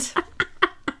happened.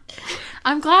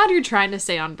 I'm glad you're trying to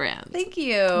stay on brand. Thank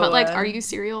you. But like, are you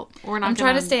cereal? Or not? I'm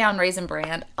trying to stay on Raisin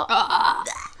Brand.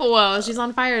 Whoa, she's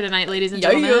on fire tonight, ladies and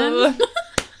gentlemen.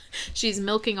 She's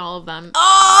milking all of them.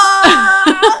 I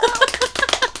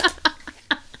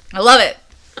love it.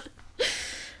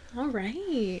 All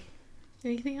right.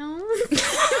 Anything else?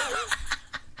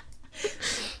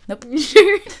 Nope.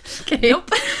 Okay.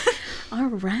 Nope. All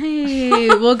right.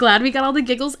 Well, glad we got all the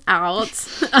giggles out.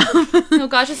 Oh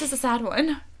gosh, this is a sad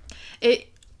one.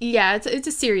 It's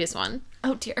a serious one.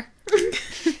 Oh dear.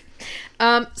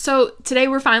 So today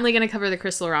we're finally going to cover the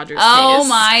Crystal Rogers case. Oh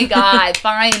my god,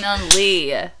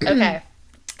 finally. Okay.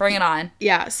 Bring it on.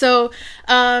 Yeah. So,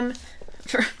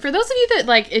 for those of you that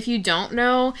like, if you don't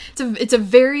know, it's a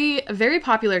very, very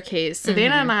popular case.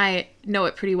 Savannah and I know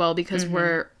it pretty well because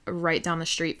we're right down the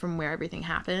street from where everything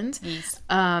happened. Yes.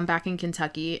 Back in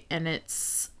Kentucky, and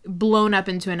it's blown up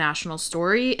into a national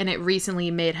story, and it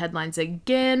recently made headlines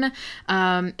again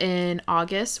in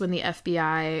August when the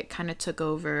FBI kind of took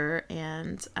over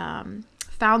and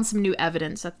found some new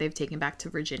evidence that they've taken back to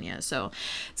Virginia. So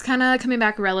it's kind of coming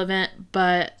back relevant,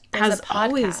 but has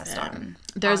always been.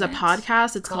 There's a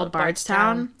podcast. It's called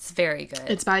Bardstown. It's very good.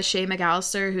 It's by Shay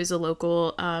McAllister, who's a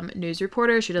local news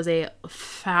reporter. She does a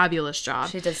fabulous job.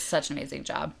 She does such an amazing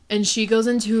job. And she goes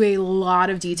into a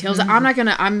lot of details.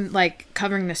 I'm like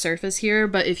covering the surface here,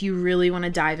 but if you really want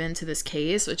to dive into this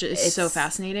case, which is so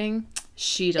fascinating,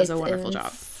 she does a wonderful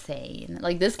job. Insane.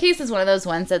 Like, this case is one of those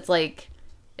ones that's like,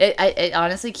 it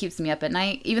honestly keeps me up at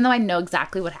night, even though I know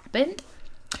exactly what happened.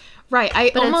 Right.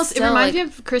 It reminds me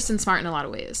of Kristen Smart in a lot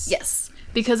of ways. Yes.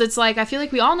 Because it's like, I feel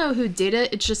like we all know who did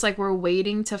it. It's just like we're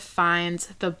waiting to find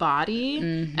the body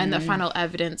and the final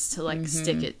evidence to like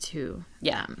stick it to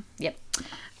them. Yep.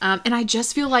 And I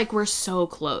just feel like we're so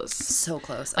close. So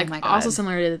close. Like, oh my God. Also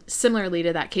similarly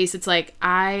to that case, it's like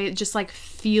I just like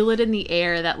feel it in the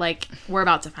air that like we're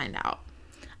about to find out.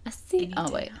 I see.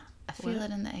 Oh wait, I feel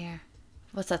it in the air.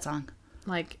 What's that song?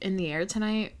 Like In the Air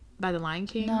Tonight by The Lion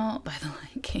King? No, by The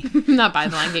Lion King. Not by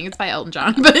The Lion King. It's by Elton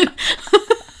John. But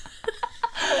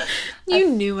you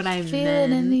knew what I meant. Feel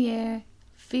it in the air.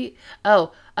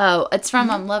 Oh, it's from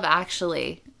Love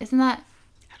Actually. Isn't that?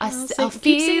 I'll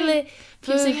feel it.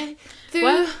 Keep singing.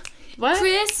 Through What?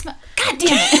 Christmas. God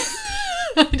damn it.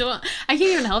 I can't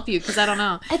even help you because I don't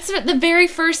know. It's the very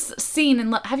first scene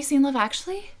in Have you seen Love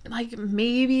Actually? Like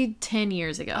maybe 10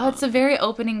 years ago. Oh, it's the very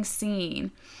opening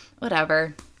scene.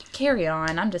 Whatever. Carry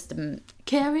on. I'm just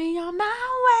carry on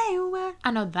my wayward.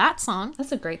 I know that song.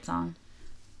 That's a great song.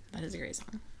 That is a great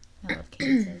song. I love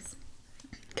Kansas.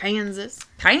 Kansas.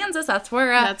 That's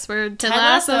where Ted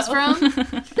Lasso's from.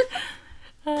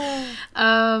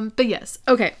 But yes.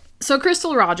 Okay. So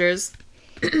Crystal Rogers,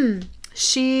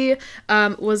 she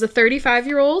was a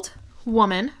 35-year-old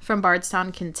woman from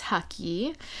Bardstown,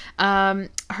 Kentucky.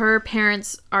 Her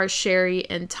parents are Sherry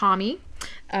and Tommy.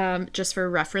 Just for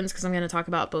reference, because I'm going to talk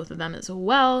about both of them as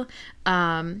well.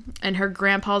 And her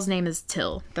grandpa's name is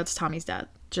Till. That's Tommy's dad.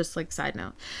 Just like side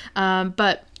note.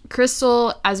 But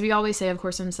Crystal, as we always say, of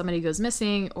course, when somebody goes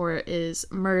missing or is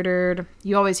murdered,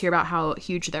 you always hear about how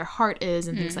huge their heart is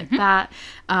and things like that.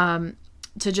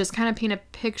 To just kind of paint a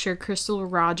picture, Crystal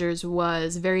Rogers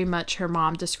was very much, her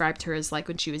mom described her as like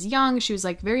when she was young, she was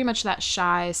like very much that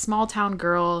shy, small town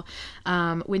girl.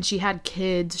 When she had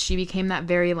kids, she became that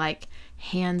very like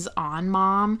hands-on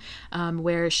mom,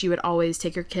 where she would always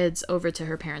take her kids over to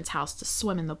her parents' house to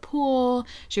swim in the pool.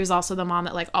 She was also the mom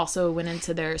that like also went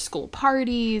into their school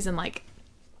parties and like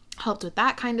helped with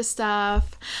that kind of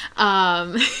stuff.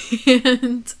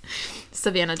 And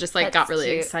Savannah just like got really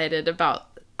excited about.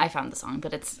 I found the song,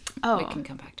 but we can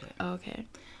come back to it. Okay.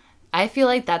 I feel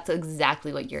like that's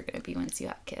exactly what you're going to be once you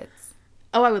have kids.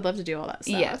 Oh, I would love to do all that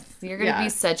stuff. Yes. You're going to be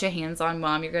such a hands-on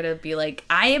mom. You're going to be like,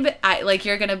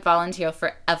 you're going to volunteer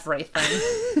for everything.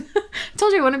 I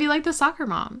told you I want to be like the soccer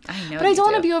mom. I know. But I don't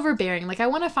want to be overbearing. Like, I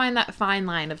want to find that fine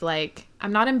line of like,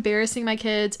 I'm not embarrassing my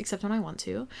kids, except when I want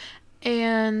to.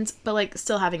 But like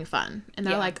still having fun. And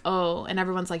they're like, oh, and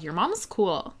everyone's like, your mom's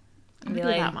cool. I'm going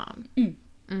to be that mom.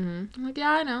 I'm like,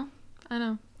 yeah,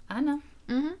 I know.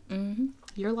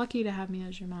 You're lucky to have me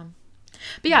as your mom.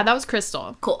 But yeah, that was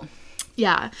Crystal. Cool.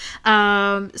 Yeah.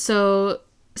 So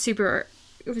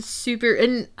it was super,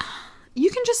 and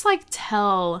you can just like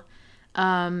tell,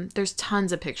 there's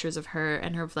tons of pictures of her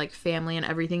and her like family and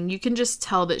everything. You can just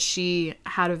tell that she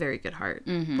had a very good heart.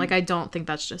 Like, I don't think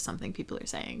that's just something people are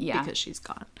saying because she's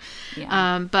gone.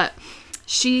 Yeah. But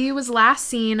she was last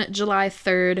seen July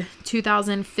 3rd,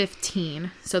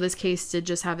 2015. So this case did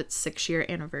just have its 6-year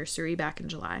anniversary back in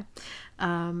July.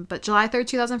 But July 3rd,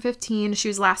 2015, she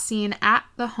was last seen at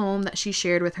the home that she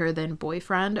shared with her then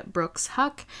boyfriend, Brooks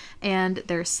Huck, and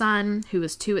their son, who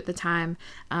was 2 at the time,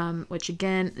 which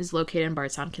again is located in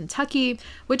Bardstown, Kentucky,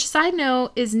 which, side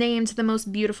note, is named the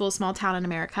most beautiful small town in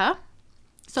America.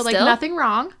 So, like, nothing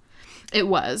wrong. It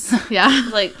was. Yeah.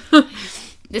 Like,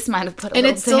 this might have put a and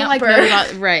little it's still damper.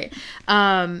 Like right.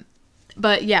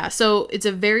 But yeah, so it's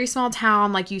a very small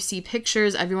town. Like, you see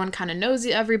pictures, everyone kind of knows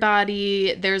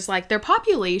everybody. There's like their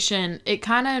population, it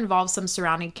kind of involves some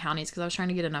surrounding counties, because I was trying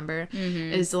to get a number,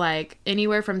 is like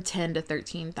anywhere from 10 to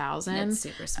 13,000. It's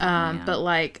super small. But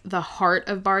like the heart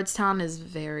of Bardstown is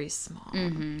very small.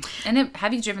 And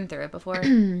have you driven through it before?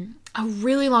 A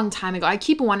really long time ago. I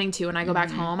keep wanting to. When I go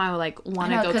back home, I would like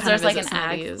want to go kind of visit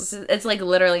some of these. It's like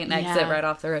literally an exit right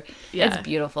off the road. Yeah. It's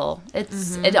beautiful.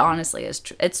 It honestly is.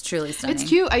 It's truly stunning. It's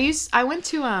cute. I went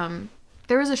to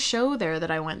there was a show there that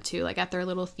I went to, like at their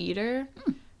little theater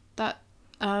that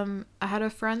I had a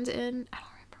friend in. I don't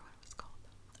remember what it was called.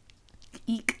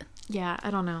 Eek. Yeah,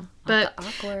 I don't know.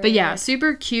 But yeah,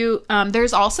 super cute.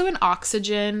 There's also an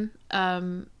Oxygen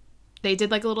they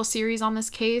did like a little series on this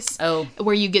case. Oh.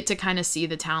 Where you get to kind of see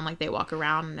the town, like they walk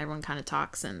around and everyone kind of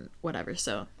talks and whatever.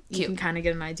 So you can kind of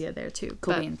get an idea there too.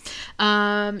 Cool.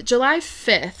 July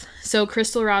 5th. So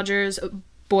Crystal Rogers'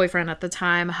 boyfriend at the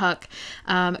time, Huck,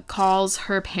 calls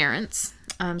her parents,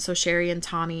 so Sherry and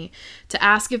Tommy, to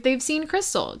ask if they've seen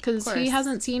Crystal, because he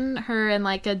hasn't seen her in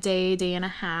like a day and a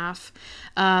half.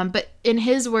 But in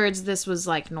his words, this was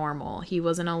like normal. He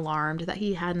wasn't alarmed that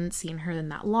he hadn't seen her in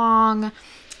that long.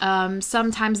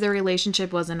 Sometimes their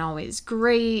relationship wasn't always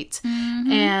great.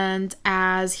 And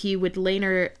as he would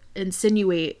later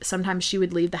insinuate, sometimes she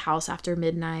would leave the house after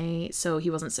midnight, so he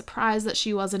wasn't surprised that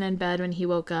she wasn't in bed when he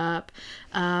woke up.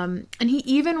 And he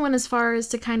even went as far as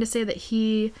to kind of say that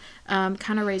he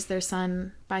kind of raised their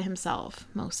son by himself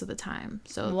most of the time.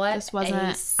 So this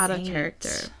wasn't out of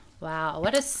character. Wow,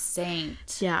 what a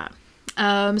saint. Yeah.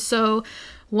 So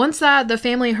once the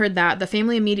family heard that, the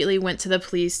family immediately went to the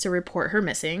police to report her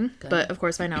missing. Good. But of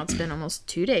course, by now it's been almost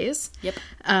 2 days. Yep.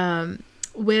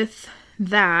 With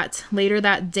that, later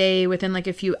that day, within like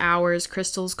a few hours,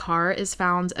 Crystal's car is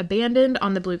found abandoned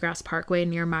on the Bluegrass Parkway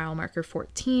near mile marker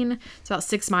 14. It's about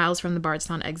 6 miles from the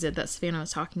Bardstown exit that Savannah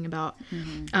was talking about.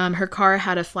 Her car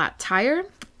had a flat tire,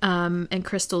 and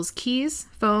Crystal's keys,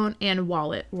 phone, and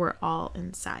wallet were all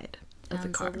inside of the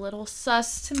car. A little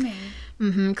sus to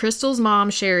me. Crystal's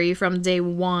mom, Sherry, from day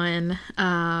one,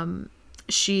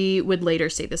 she would later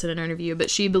state this in an interview, but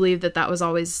she believed that was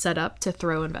always set up to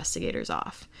throw investigators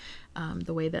off.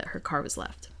 The way that her car was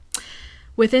left.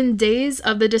 Within days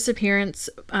of the disappearance,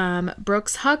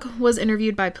 Brooks Huck was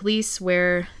interviewed by police,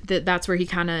 where that's where he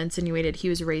kind of insinuated he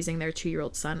was raising their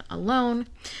 2-year-old son alone.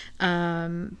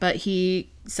 But he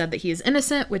said that he is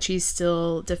innocent, which he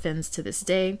still defends to this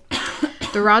day.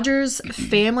 The Rogers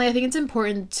family, I think it's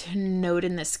important to note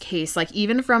in this case, like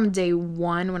even from day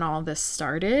one when all of this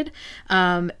started,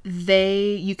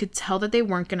 you could tell that they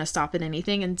weren't going to stop at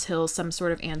anything until some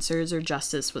sort of answers or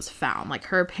justice was found. Like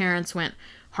her parents went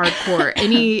hardcore.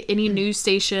 Any news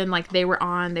station like they were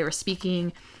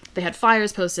speaking. They had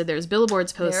flyers posted. There was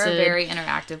billboards posted. They were very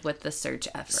interactive with the search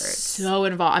effort. So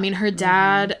involved. I mean, her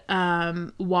dad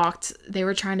walked, they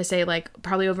were trying to say like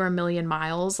probably over 1 million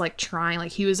miles, like trying,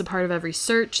 like he was a part of every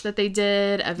search that they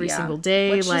did every single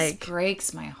day. Which like just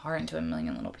breaks my heart into 1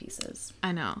 million little pieces.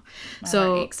 I know. My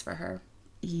heart aches for her.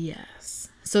 Yes.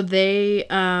 So they,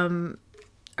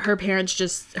 her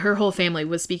parents her whole family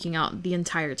was speaking out the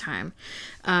entire time.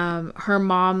 Her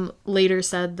mom later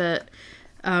said that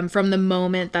from the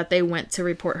moment that they went to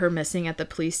report her missing at the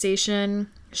police station,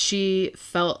 she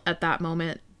felt at that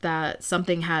moment that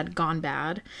something had gone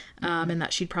bad, and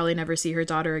that she'd probably never see her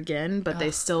daughter again, but they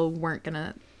still weren't going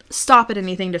to stop at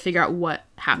anything to figure out what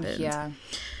happened. Yeah.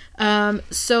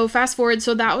 So fast forward.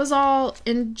 So that was all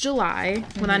in July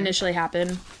when that initially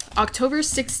happened. October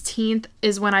 16th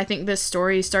is when I think this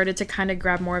story started to kind of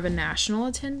grab more of a national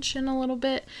attention a little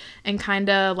bit and kind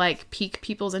of like pique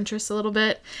people's interest a little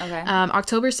bit. Okay.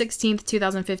 October 16th,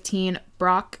 2015,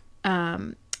 Brooks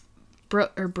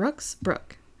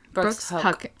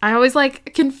Huck. I always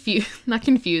like not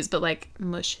confused, but like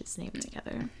mush his name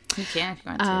together. You can if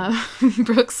you want to.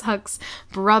 Brooks Huck's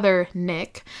brother,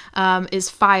 Nick, is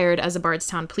fired as a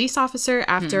Bardstown police officer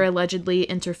after allegedly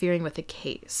interfering with a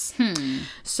case.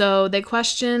 So they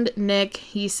questioned Nick.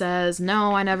 He says,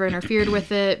 no, I never interfered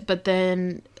with it. But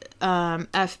then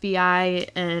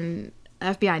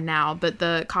FBI now, but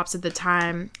the cops at the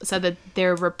time said that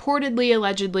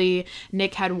allegedly,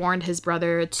 Nick had warned his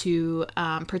brother to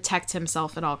protect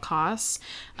himself at all costs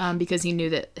because he knew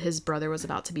that his brother was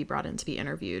about to be brought in to be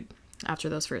interviewed after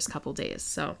those first couple days.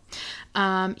 So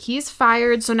he's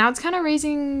fired. So now it's kind of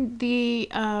raising the,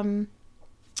 how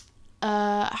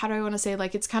do I want to say,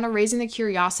 like it's kind of raising the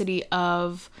curiosity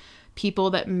of people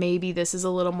that maybe this is a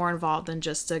little more involved than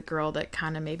just a girl that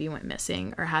kind of maybe went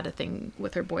missing or had a thing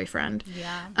with her boyfriend.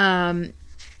 Yeah.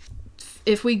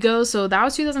 If we go, so that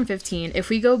was 2015. If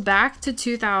we go back to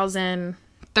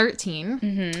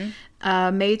 2013,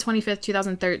 May 25th,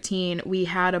 2013, we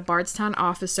had a Bardstown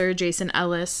officer, Jason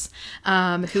Ellis,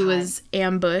 who was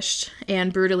ambushed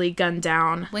and brutally gunned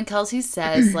down. When Kelsey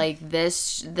says, like,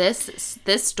 this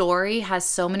story has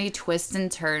so many twists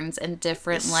and turns and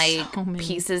different,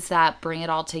 pieces that bring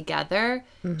it all together,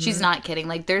 she's not kidding.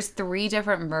 Like, there's 3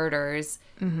 different murders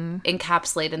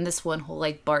encapsulated in this one whole,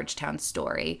 like, Bardstown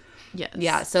story. Yes.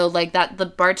 Yeah, so, like,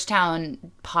 the Bardstown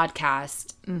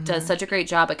podcast does such a great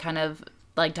job at kind of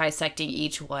like dissecting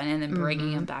each one and then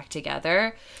bringing them back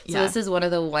together. So this is one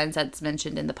of the ones that's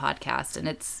mentioned in the podcast, and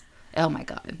it's, oh my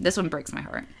God, this one breaks my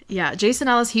heart. Yeah, Jason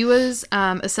Ellis, he was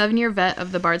a 7-year vet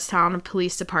of the Bardstown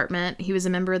Police Department. He was a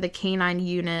member of the K-9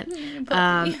 unit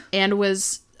and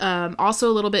was also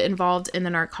a little bit involved in the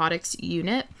narcotics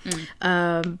unit.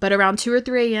 But around 2 or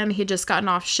 3 a.m., he had just gotten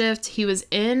off shift. He was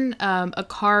in a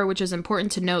car, which is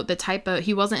important to note.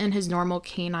 He wasn't in his normal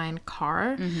canine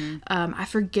car. I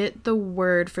forget the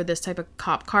word for this type of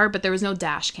cop car, but there was no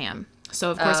dash cam. So,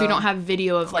 of course, we don't have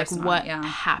video of what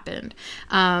happened.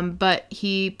 But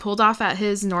he pulled off at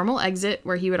his normal exit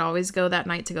where he would always go that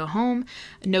night to go home.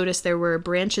 Noticed there were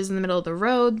branches in the middle of the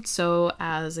road. So,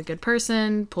 as a good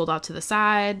person, pulled off to the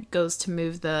side, goes to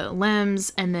move the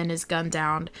limbs, and then is gunned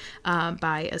down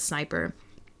by a sniper.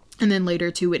 And then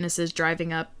later, 2 witnesses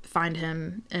driving up find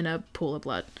him in a pool of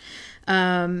blood.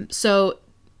 So,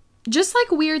 just like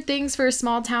weird things for a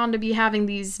small town to be having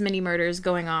these many murders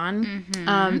going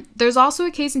on. There's also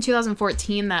a case in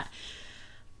 2014 that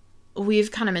we've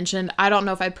kind of mentioned. I don't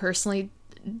know if I personally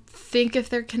think if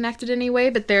they're connected in any way,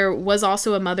 but there was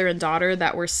also a mother and daughter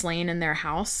that were slain in their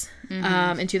house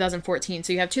in 2014.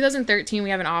 So you have 2013, we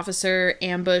have an officer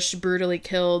ambushed, brutally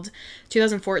killed.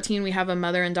 2014, we have a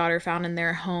mother and daughter found in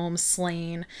their home,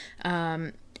 slain.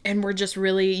 And we're just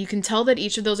really, you can tell that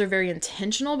each of those are very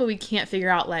intentional, but we can't figure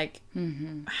out, like,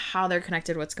 how they're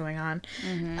connected, what's going on.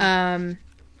 And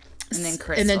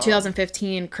then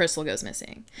 2015, Crystal goes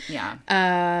missing. Yeah.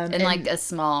 In, like, a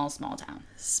small town.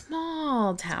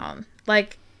 Small town.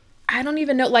 Like, I don't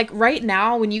even know. Like, right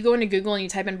now, when you go into Google and you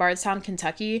type in Bardstown,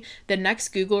 Kentucky, the next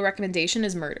Google recommendation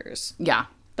is murders. Yeah.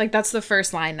 Like, that's the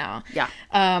first line now. Yeah.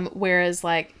 Whereas,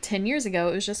 like, 10 years ago,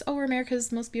 it was just, we're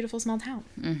America's most beautiful small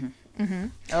town.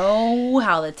 Oh,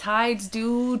 how the tides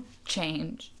do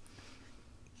change.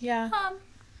 Yeah.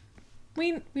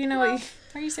 We know what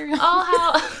are you serious?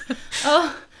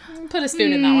 Put a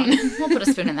spoon in that one. We'll put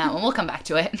a spoon in that one. We'll come back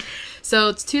to it. So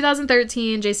it's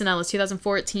 2013, Jason Ellis.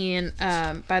 2014,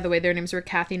 by the way, their names were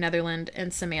Kathy Netherland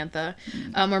and Samantha,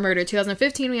 were murdered.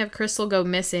 2015, we have Crystal go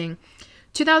missing.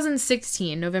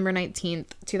 2016, November 19th,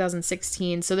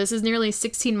 2016. So this is nearly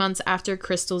 16 months after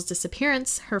Crystal's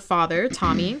disappearance. Her father,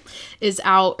 Tommy, is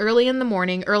out early in the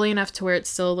morning, early enough to where it's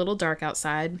still a little dark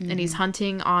outside. And he's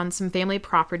hunting on some family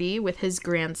property with his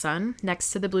grandson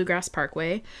next to the Bluegrass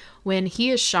Parkway when he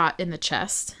is shot in the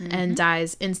chest and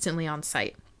dies instantly on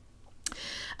sight.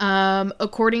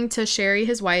 According to Sherry,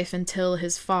 his wife, and Till,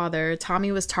 his father,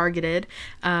 Tommy was targeted,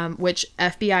 which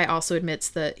FBI also admits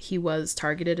that he was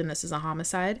targeted and this is a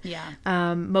homicide.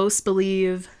 Yeah. Most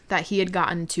believe that he had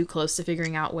gotten too close to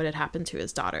figuring out what had happened to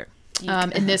his daughter.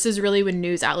 And this is really when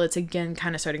news outlets again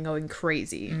kind of started going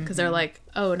crazy because they're like,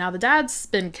 oh, now the dad's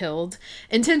been killed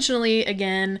intentionally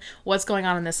again. What's going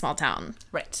on in this small town?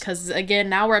 Right. Because again,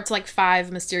 now we're up to like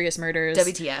 5 mysterious murders.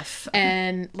 WTF.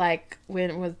 And like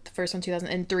when was the first one 2000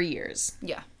 in 3 years.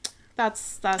 Yeah.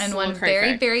 That's and one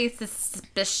very, very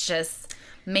suspicious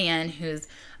man whose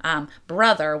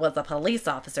brother was a police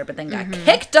officer but then got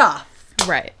kicked off.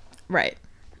 Right.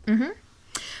 Just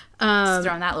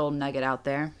throwing that little nugget out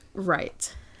there.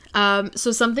 Right.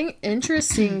 So something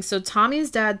interesting. So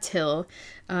Tommy's dad, Till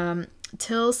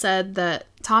said that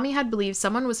Tommy had believed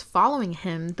someone was following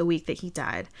him the week that he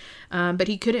died, but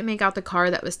he couldn't make out the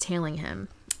car that was tailing him.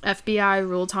 FBI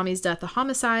ruled Tommy's death a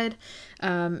homicide,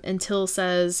 and Till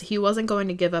says he wasn't going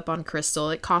to give up on Crystal.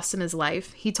 It cost him his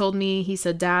life. He told me, he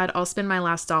said, "Dad, I'll spend my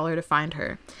last dollar to find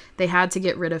her." They had to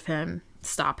get rid of him,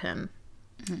 stop him.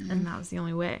 And that was the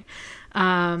only way.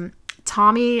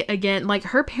 Tommy, again, like,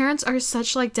 her parents are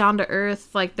such, like, down to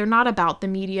earth. Like, they're not about the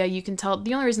media. You can tell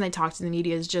the only reason they talk to the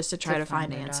media is just to try to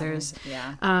find answers.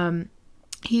 Yeah.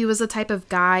 He was a type of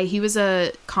guy. He was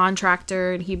a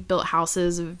contractor and he built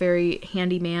houses, a very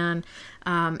handy man.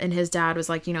 And his dad was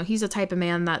like, you know, he's a type of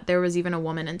man that there was even a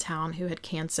woman in town who had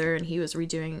cancer and he was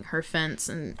redoing her fence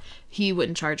and he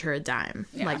wouldn't charge her a dime,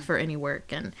 like, for any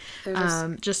work. And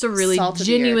just a really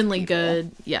genuinely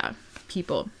good,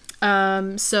 people.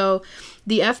 So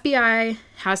the FBI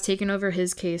has taken over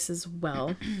his case as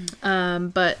well.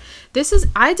 But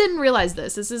I didn't realize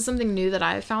this. This is something new that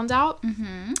I found out.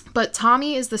 But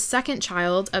Tommy is the second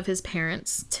child of his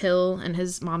parents, Till, and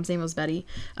his mom's name was Betty,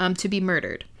 to be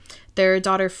murdered. Their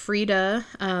daughter Frida,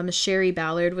 Sherry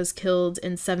Ballard, was killed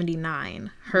in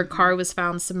 1979. Her car was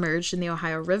found submerged in the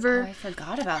Ohio River. Oh, I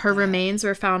forgot about Her remains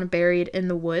were found buried in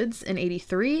the woods in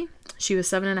 1983. She was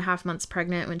 7.5 months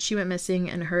pregnant when she went missing,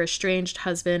 and her estranged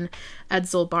husband,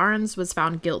 Edsel Barnes, was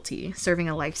found guilty, serving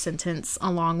a life sentence,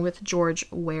 along with George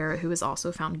Ware, who was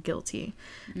also found guilty.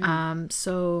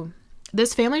 So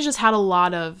this family just had a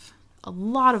lot of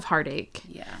heartache.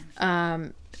 Yeah.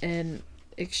 And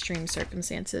extreme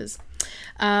circumstances.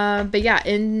 But yeah,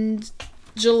 in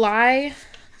July,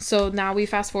 so now we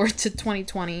fast forward to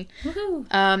 2020.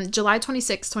 July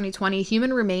 26, 2020,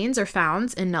 human remains are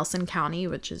found in Nelson County,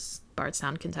 which is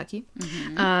Bardstown, Kentucky.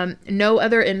 No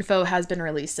other info has been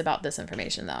released about this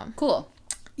information, though. Cool.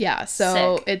 Yeah,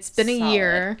 so Sick. it's been a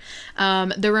year.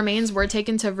 The remains were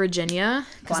taken to Virginia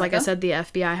because, like I said, the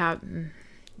FBI have.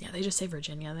 Yeah, they just say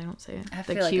Virginia. They don't say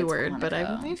the Q word, but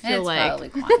I feel like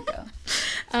it's probably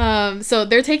Quantico. so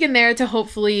they're taken there to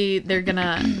hopefully they're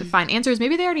gonna find answers.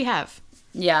 Maybe they already have.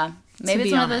 Yeah, maybe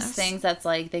it's one of those things that's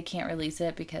like they can't release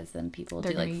it because then people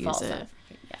do like false stuff.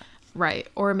 Yeah, right.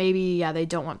 Or maybe they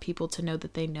don't want people to know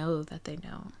that they know that they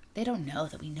know. They don't know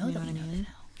that we know that we know they know.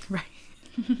 Right.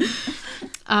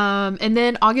 And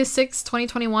then August 6,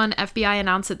 2021, FBI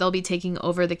announced that they'll be taking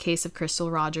over the case of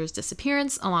Crystal Rogers'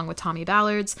 disappearance along with Tommy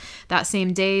Ballard's. That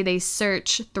same day, they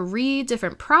searched 3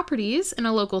 different properties in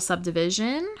a local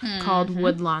subdivision called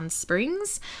Woodlawn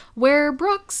Springs, where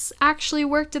Brooks actually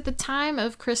worked at the time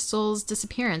of Crystal's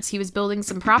disappearance. He was building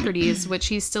some properties, which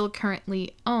he still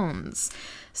currently owns.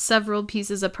 Several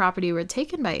pieces of property were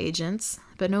taken by agents,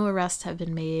 but no arrests have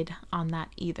been made on that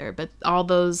either. But all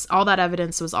that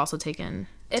evidence was also taken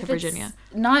to Virginia.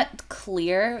 It's not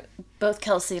clear, both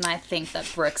Kelsey and I think that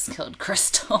Brooks killed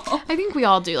Crystal. I think we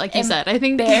all do, like you said. I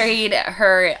think buried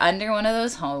her under one of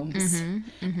those homes,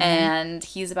 and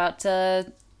he's about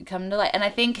to come to light. And I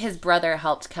think his brother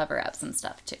helped cover up some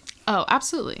stuff too. Oh,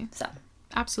 absolutely. So,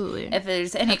 absolutely. If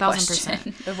there's any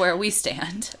question of where we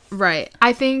stand, right?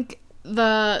 I think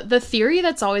the theory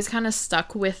that's always kind of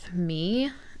stuck with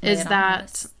me is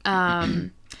that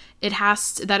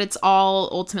it's all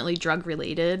ultimately drug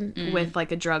related with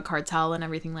like a drug cartel and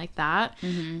everything like that.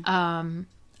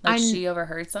 She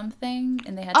overheard something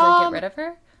and they had to get rid of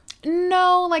her.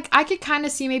 No, like I could kind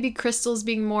of see maybe Crystal's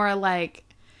being more like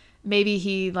maybe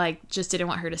he like just didn't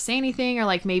want her to say anything, or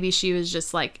like maybe she was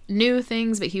just like knew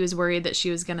things but he was worried that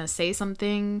she was gonna say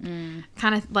something,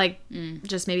 kind of like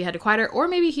just maybe had to quiet her, or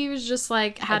maybe he was just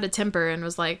like had a temper and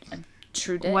was like a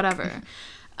true dick. Whatever.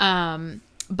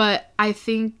 But I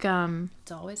think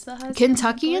it's always the husband.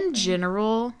 Kentucky in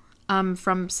general,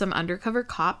 from some undercover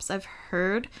cops I've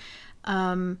heard,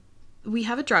 we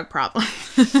have a drug problem.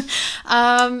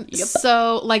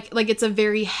 So like it's a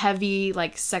very heavy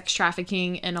like sex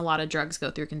trafficking, and a lot of drugs go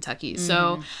through Kentucky.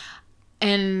 So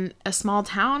in a small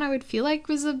town, I would feel like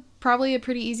was probably a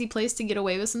pretty easy place to get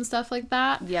away with some stuff like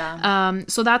that. Yeah.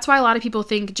 So that's why a lot of people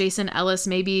think Jason Ellis,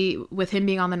 maybe with him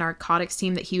being on the narcotics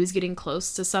team, that he was getting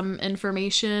close to some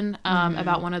information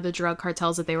about one of the drug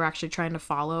cartels that they were actually trying to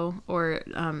follow, or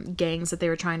gangs that they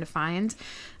were trying to find.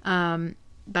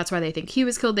 That's why they think he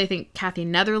was killed. They think Kathy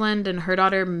Netherland and her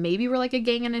daughter maybe were like a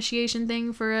gang initiation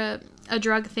thing for a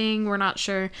drug thing. We're not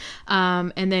sure.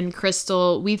 And then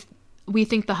Crystal, we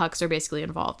think the Hucks are basically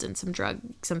involved in some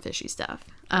fishy stuff.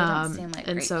 They don't seem like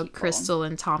and so people. Crystal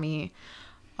and Tommy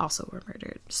also were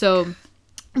murdered. So,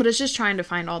 but it's just trying to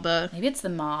find all maybe it's the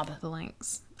mob. The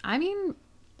links. I mean,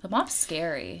 the mob's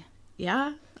scary.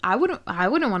 Yeah, I wouldn't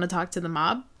want to talk to the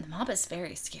mob. The mob is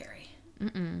very scary.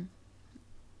 Very,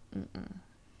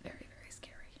 very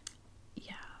scary.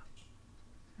 Yeah.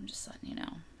 I'm just letting you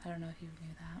know. I don't know if you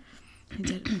knew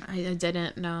that. I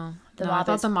didn't know. I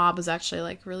thought the mob was actually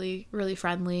like really, really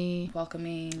friendly,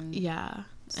 welcoming. Yeah,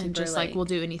 and just like we'll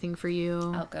do anything for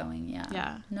you. Outgoing. Yeah.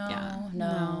 Yeah.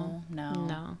 No.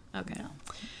 Okay. No.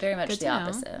 Very much the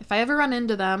opposite. If I ever run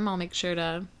into them, I'll make sure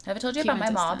to. Have I told you about my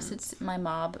mob? Since my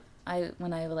mob,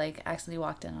 when I like accidentally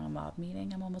walked in on a mob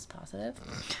meeting, I'm almost positive.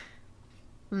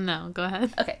 No, go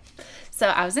ahead. Okay, so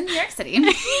I was in New York City,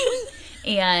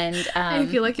 and I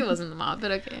feel like it wasn't the mob,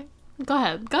 but okay. Go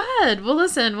ahead. We'll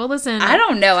listen. I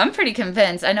don't know. I'm pretty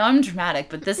convinced. I know I'm dramatic,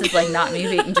 but this is like not me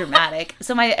being dramatic.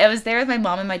 So I was there with my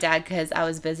mom and my dad because I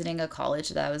was visiting a college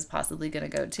that I was possibly going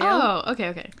to go to. Oh,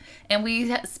 okay. And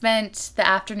we spent the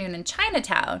afternoon in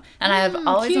Chinatown, and I have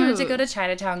always wanted to go to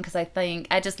Chinatown because I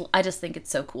just think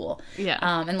it's so cool. Yeah.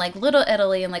 And like Little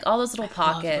Italy and like all those little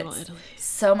pockets. Love Little Italy.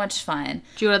 So much fun.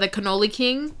 Do you go to the Cannoli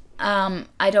King?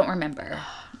 I don't remember.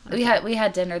 Okay. We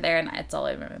had dinner there, and that's all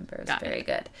I remember. It was very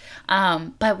good.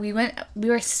 But we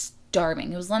were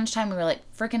starving. It was lunchtime. We were like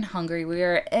freaking hungry. We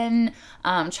were in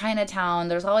Chinatown.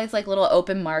 There's always like little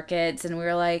open markets, and we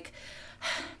were like,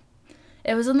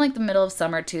 it was in like the middle of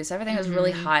summer too, so everything was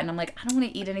really hot, and I'm like, I don't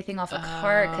want to eat anything off a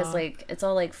cart because like it's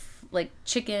all like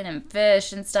chicken and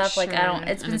fish and stuff. Sure. Like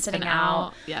it's been sitting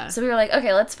out. Yeah. So we were like,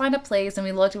 okay, let's find a place, and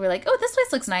we looked, and we were like, oh, this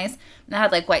place looks nice. And it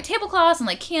had like white tablecloths and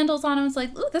like candles on them. It's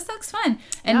like, ooh, this looks fun.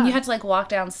 And you had to like walk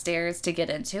downstairs to get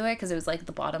into it because it was like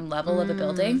the bottom level of the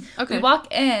building. Okay. We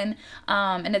walk in,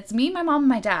 and it's me, my mom, and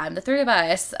my dad. The three of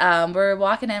us, we're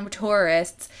walking in, we're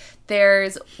tourists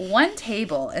There's one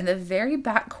table in the very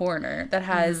back corner that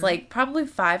has like probably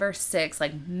 5 or 6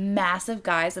 like massive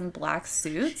guys in black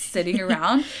suits sitting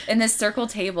around in this circle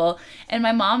table. And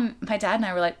my dad and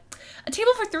I were like, a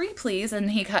table for 3, please. And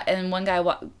and one guy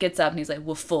gets up and he's like,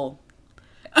 we're full.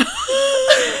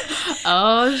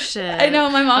 Oh shit! I know,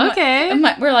 my mom. Okay,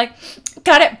 we're like,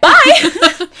 got it,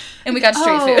 bye. And we got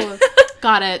street food.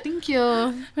 Got it, thank you.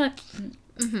 We're like,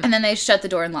 and then they shut the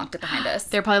door and locked it behind us.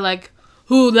 They're probably like,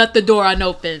 who left the door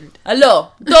unopened?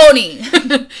 Hello, Tony.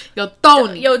 Yo,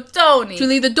 Tony. Yo, Tony. Did you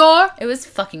leave the door? It was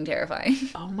fucking terrifying.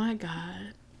 Oh my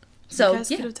god. So you guys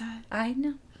could have died. I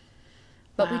know.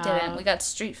 But we didn't. We got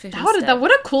street food instead.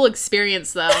 What a cool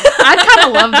experience, though. I'd kind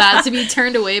of love that. To be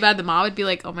turned away by the mob, I'd be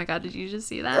like, oh my god, did you just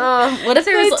see that? What if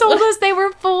they told us they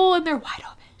were full and they're wide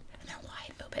open? They're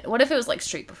wide open. What if it was like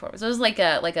street performance? It was like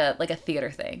a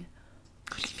theater thing.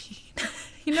 What do you mean?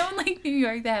 You know, in like New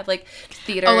York, they have like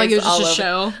theaters. Oh, like it was just a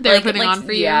show they were putting on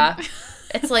for you. Yeah.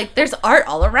 It's like there's art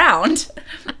all around.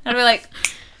 And we're like,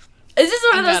 is this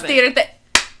one of those theater things?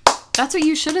 That's what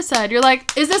you should have said. You're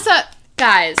like, is this a...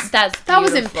 Guys, that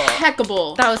was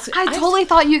impeccable. I totally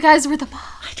thought you guys were the mob.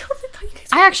 I totally thought you guys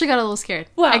were. I actually got a little scared.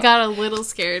 Wow. I got a little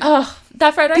scared. Oh,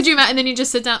 that Friday. Could you imagine? And then you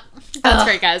just sit down. That's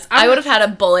great, guys. I would have had a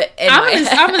bullet in my head.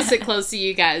 I'm going to sit close to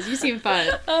you guys. You seem fun.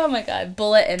 Oh my god,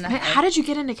 bullet in the head. How did you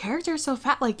get into character so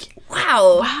fast? Like,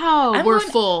 wow. We're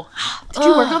full. Did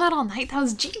you work on that all night? That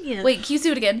was genius. Wait, can you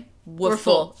do it again? We're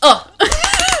full. Oh.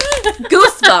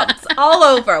 Goosebumps all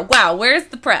over. Wow, where's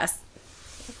the press?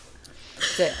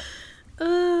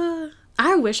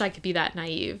 I wish I could be that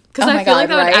naive. Because I feel like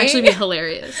that would actually be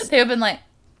hilarious. They would have been like...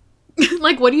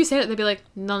 like, what do you say? They'd be like,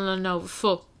 no,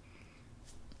 full.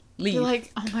 Leave. You're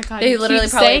like, oh my god, they you literally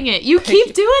keep saying it. You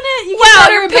keep doing it. You wow,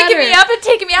 you're picking me up and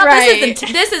taking me out. Right.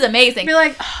 This is amazing. You're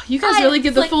like, oh, you guys really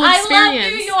give the full experience. I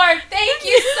love New York. Thank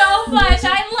you so much.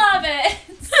 I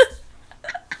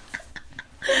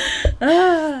love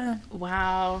it.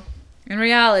 Wow. In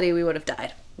reality, we would have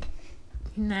died.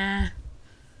 Nah.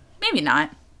 Maybe not.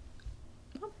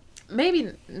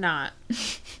 Maybe not.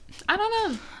 I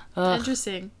don't know.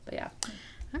 Interesting. But yeah.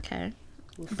 Okay.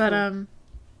 But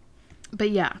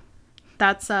yeah.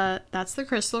 That's the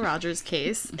Crystal Rogers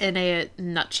case in a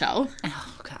nutshell.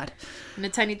 Oh god. In a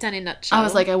tiny, tiny nutshell. I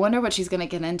was like, I wonder what she's gonna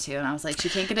get into, and I was like, she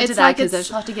can't get into that because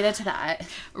she'll have to get into that.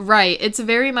 Right. It's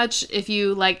very much if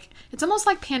you like. It's almost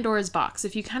like Pandora's box.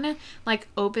 If you kind of like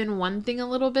open one thing a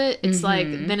little bit, it's like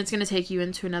then it's gonna take you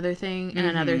into another thing and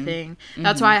another thing.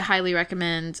 That's why I highly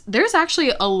recommend. There's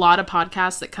actually a lot of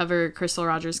podcasts that cover Crystal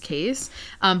Rogers' case.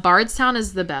 Bardstown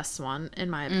is the best one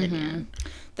in my opinion.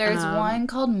 There's one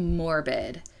called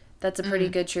Morbid. That's a pretty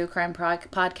good true crime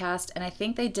podcast, and I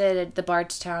think they did the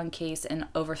Bardstown case in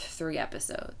over 3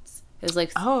 episodes. It was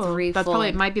like 3 that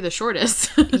probably might be the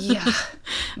shortest. Yeah.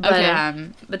 But,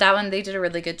 but that one, they did a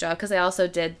really good job, because they also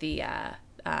did the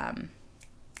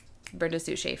Brenda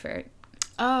Sue Schaefer.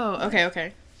 Oh,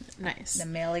 okay. Nice. The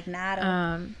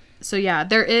Malignado. So yeah,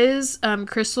 there is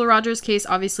Crystal Rogers' case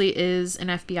obviously is an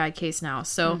FBI case now.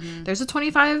 So there's a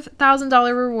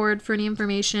 $25,000 reward for any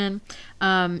information.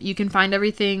 You can find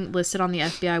everything listed on the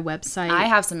FBI website. I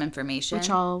have some information. Which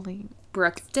I'll link.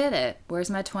 Brooke did it. Where's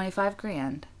my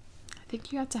 $25,000? I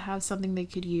think you have to have something they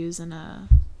could use in a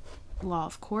law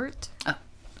of court. Oh,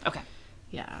 okay.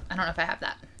 Yeah. I don't know if I have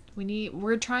that.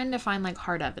 We're trying to find like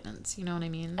hard evidence. You know what I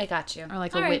mean? I got you. Or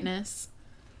like a witness.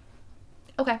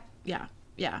 Okay. Yeah.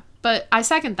 But I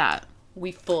second that.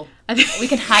 We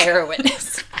can hire a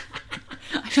witness.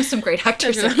 I know some great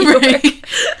actors in New York. Right.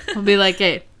 We'll be like,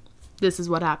 hey, this is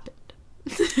what happened.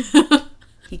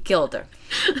 He killed her.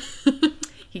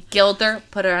 He killed her,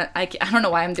 put her on, I don't know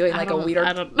why I'm doing like a weird...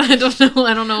 I don't know what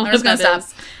that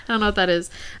is. I don't know what that is.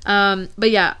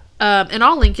 But yeah, and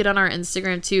I'll link it on our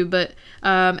Instagram too, but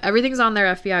everything's on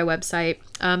their FBI website.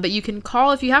 But you can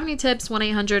call if you have any tips,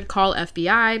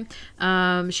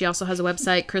 1-800-CALL-FBI. She also has a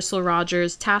website,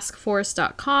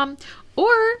 crystalrogerstaskforce.com,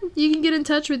 or you can get in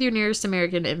touch with your nearest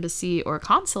American embassy or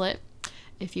consulate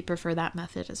if you prefer that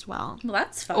method as well. Well,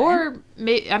 that's fine. Or,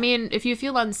 if you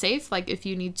feel unsafe, like if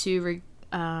you need to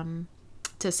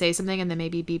say something and then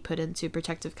maybe be put into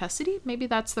protective custody, maybe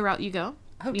that's the route you go.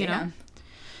 Oh, you know?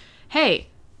 Hey,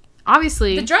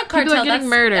 obviously, the drug cartel, people are getting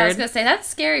murdered. I was gonna say, that's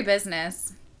scary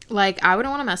business. Like, I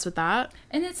wouldn't want to mess with that.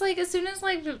 And it's like, as soon as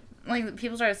like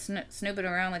people start snooping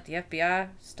around, like the FBI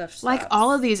stuff stops. Like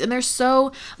all of these, and they're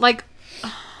so like,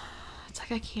 it's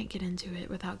like I can't get into it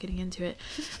without getting into it.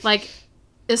 Like,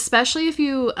 especially if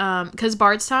you, because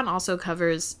Bardstown also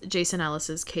covers Jason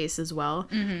Ellis's case as well.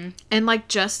 Mm-hmm. And like,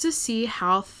 just to see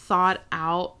how thought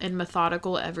out and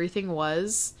methodical everything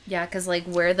was. Yeah, because like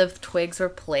where the twigs were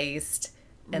placed.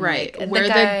 And right. Like, where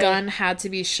the gun had to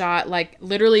be shot. Like,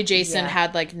 literally, Jason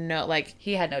had, like, no, like...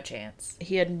 He had no chance.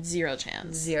 He had zero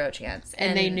chance. Zero chance.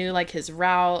 And they knew, like, his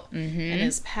route and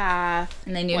his path.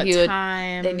 And they knew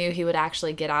They knew he would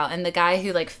actually get out. And the guy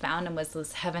who, like, found him was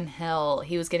this Heaven Hill.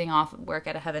 He was getting off work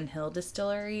at a Heaven Hill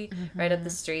distillery right up the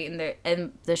street. And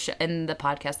in the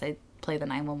podcast, they play the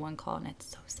 911 call, and it's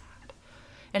so sad.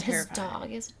 And Terrifying.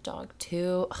 He has a dog,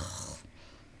 too. Ugh.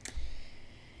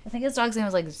 I think his dog's name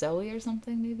was, like, Zoe or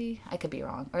something, maybe. I could be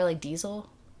wrong. Or, like, Diesel.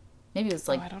 Maybe it was,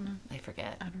 like... I don't know. I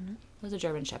forget. I don't know. It was a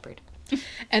German Shepherd.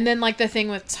 And then, like, the thing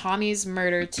with Tommy's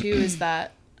murder, too, is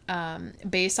that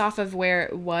based off of where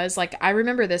it was, like, I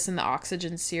remember this in the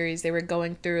Oxygen series. They were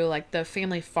going through, like, the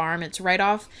family farm. It's right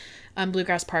off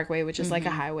Bluegrass Parkway, which is, like,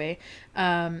 a highway.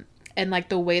 And, like,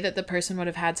 the way that the person would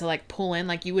have had to, like, pull in,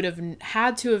 like, you would have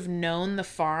had to have known the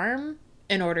farm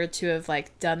in order to have,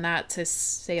 like, done that to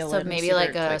sail in. So maybe,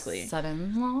 like, quickly. A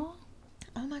son-in-law?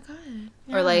 Oh, my God.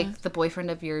 Yeah. Or, like, the boyfriend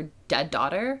of your dead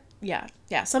daughter? Yeah.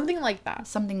 Yeah, something like that.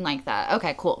 Something like that.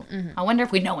 Okay, cool. I wonder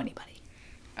if we know anybody.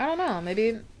 I don't know.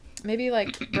 Maybe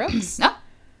like, Brooks? No.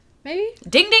 Maybe?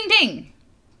 Ding, ding, ding.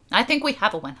 I think we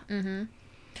have a winner.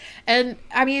 And,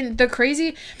 I mean, the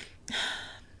crazy...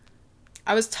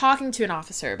 I was talking to an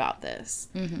officer about this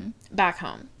back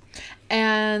home.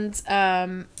 And,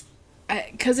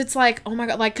 because it's like, oh my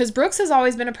God, like, because Brooks has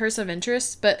always been a person of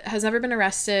interest, but has never been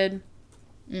arrested.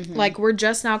 Like, we're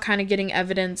just now kind of getting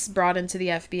evidence brought into the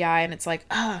FBI, and it's like,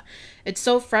 it's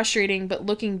so frustrating. But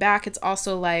looking back, it's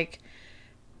also like,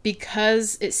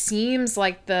 because it seems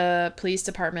like the police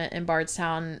department in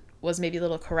Bardstown was maybe a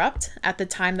little corrupt at the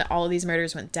time that all of these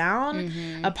murders went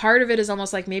down. A part of it is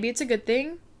almost like, maybe it's a good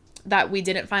thing that we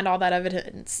didn't find all that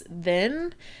evidence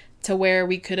then, to where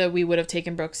we would have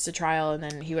taken Brooks to trial, and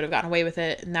then he would have gotten away with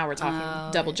it. And now we're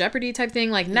talking double jeopardy type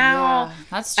thing. Like, now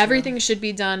that's true. Everything should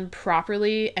be done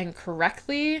properly and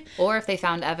correctly. Or if they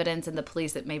found evidence in the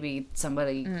police that maybe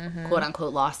somebody quote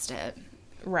unquote lost it.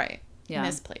 Right. Yeah.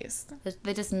 Misplaced.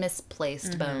 They just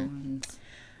misplaced bones.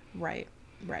 Right.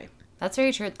 That's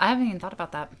very true. I haven't even thought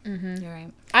about that. You're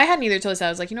right. I hadn't either till I said,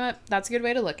 I was like, you know what? That's a good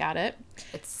way to look at it.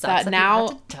 It sucks that now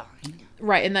have to die.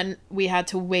 Right, and then we had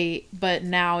to wait, but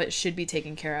now it should be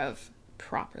taken care of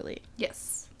properly.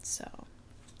 Yes. So.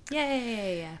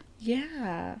 Yay.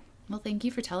 Yeah. Well, thank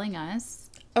you for telling us.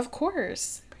 Of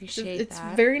course. Appreciate it's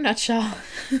that. Very nutshell.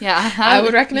 Yeah. I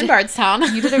would recommend Bardstown.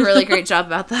 You did a really great job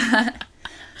about that.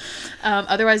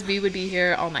 Otherwise, we would be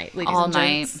here all night, ladies and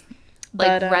gents.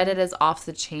 Like, Reddit is off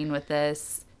the chain with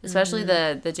this. Especially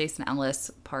the Jason Ellis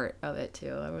part of it, too.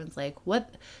 Everyone's like,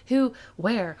 what, who,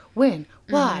 where, when,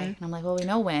 why? And I'm like, well, we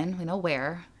know when, we know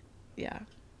where. Yeah.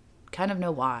 Kind of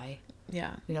know why.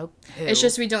 Yeah. We know who. It's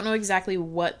just we don't know exactly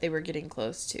what they were getting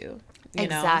close to. You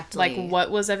exactly. know? Like, what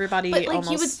was everybody But, like,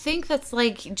 you would think that's,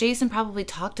 like, Jason probably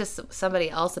talked to somebody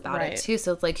else about it, too.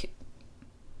 So it's like,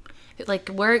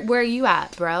 where are you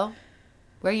at, bro?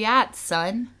 Where are you at,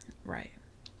 son? Right.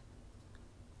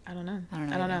 I don't know. I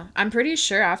don't know. I'm pretty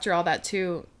sure after all that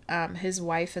too, his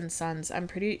wife and sons, I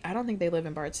don't think they live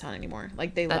in Bardstown anymore.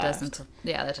 Like, they left. That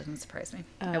doesn't surprise me.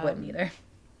 I wouldn't either.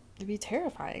 It'd be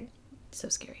terrifying. So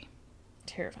scary.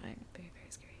 Terrifying. Very, very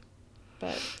scary.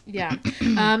 But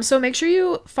yeah. So make sure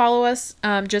you follow us,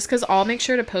 just because I'll make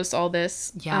sure to post all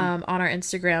this on our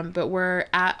Instagram, but we're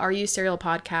at RU Serial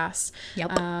Podcast.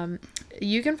 Yep.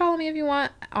 You can follow me if you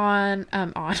want on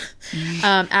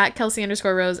at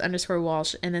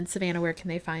Kelsey_Rose_Walsh. And then Savannah, where can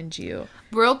they find you?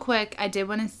 Real quick, I did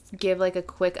want to give like a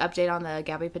quick update on the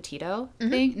Gabby Petito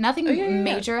thing. Nothing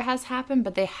major has happened,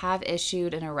 but they have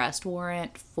issued an arrest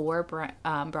warrant for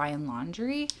Brian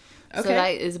Laundrie. Okay. So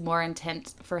that is more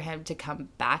intent for him to come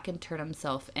back and turn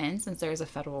himself in, since there's a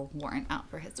federal warrant out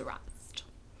for his arrest.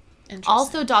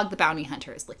 Also, Dog the Bounty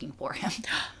Hunter is looking for him.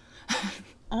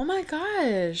 Oh my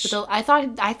gosh. So I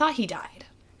thought he died.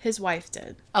 His wife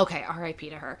did. Okay, R.I.P.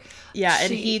 to her. Yeah,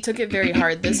 and he took it very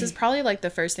hard. This is probably like the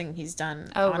first thing he's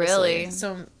done. Oh, honestly. Really?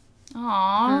 So,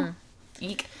 aww.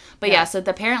 Eek. But yeah, so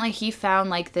apparently he found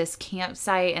like this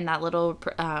campsite and that little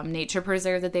nature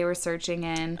preserve that they were searching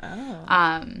in.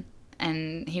 Oh.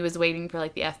 And he was waiting for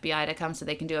like the FBI to come so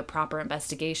they can do a proper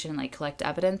investigation and like collect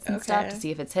evidence and stuff to see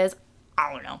if it's his.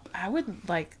 I don't know. I would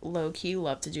like low key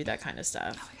love to do that kind of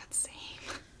stuff. Oh my god, same.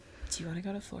 Do you want to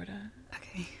go to Florida?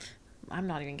 Okay. I'm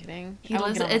not even kidding.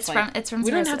 It's from We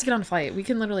don't have to get on a flight. We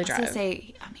can literally drive. It's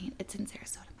in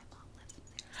Sarasota. My mom lives in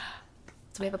Sarasota.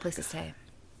 So we have a place to stay.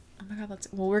 Oh my god,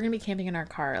 we're gonna be camping in our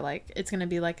car. Like, it's gonna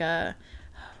be like a,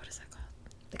 what is that called?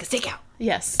 Like a stakeout.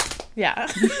 Yes. Yeah.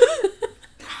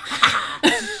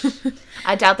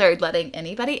 I doubt they're letting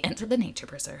anybody enter the nature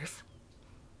preserve.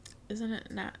 isn't it?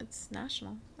 It's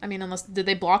national. I mean, unless did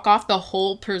they block off the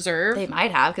whole preserve? They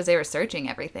might have because they were searching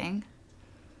everything.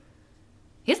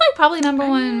 He's like probably number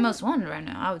one most wanted right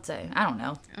now, I would say. I don't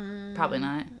know. Probably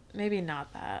not. Maybe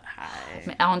not that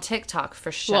high. On TikTok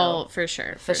for sure. Well, for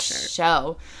sure. For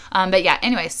sure. But yeah,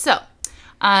 anyway, so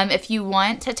if you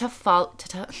want to follow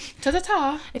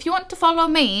if you want to follow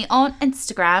me on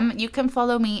Instagram, you can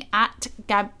follow me at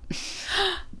Gab.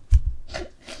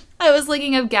 I was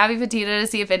looking up Gabby Petito to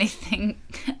see if anything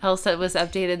else that was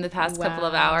updated in the past couple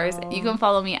of hours. You can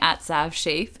follow me at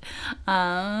SavShafe.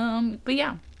 But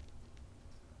yeah.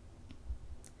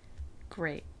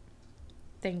 Great.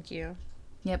 Thank you.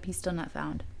 Yep, he's still not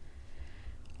found.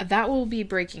 That will be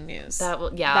breaking news. That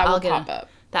will I'll pop up.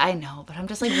 That I know, but I'm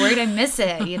just like worried I miss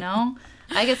it, you know?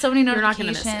 I get so many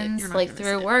notifications like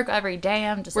through work every day.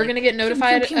 I'm just We're going to get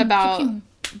notified about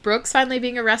Brooks finally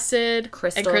being arrested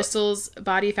and Crystal's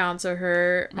body found so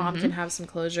her mom can have some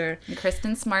closure. And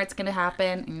Kristen Smart's going to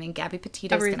happen, and then Gabby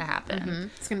Petito's going to happen.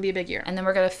 It's going to be a big year. And then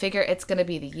we're going to figure it's going to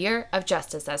be the year of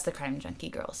justice, as the Crime Junkie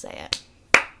girls say it.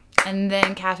 And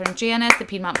then Catherine Janice, the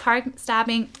Piedmont Park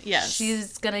stabbing. Yes.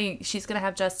 She's gonna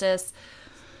have justice.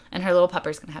 And her little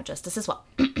pupper's gonna have justice as well.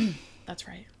 That's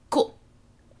right. Cool.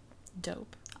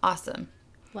 Dope. Awesome.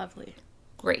 Lovely.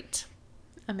 Great.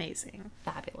 Amazing.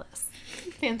 Fabulous.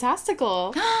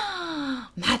 Fantastical.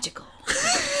 Magical.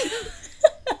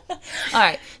 All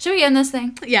right. Should we end this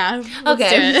thing? Yeah.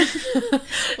 Okay. Do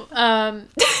it.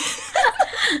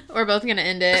 We're both gonna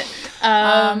end it.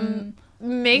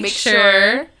 Make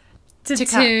sure to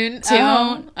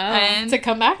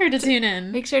come back or to tune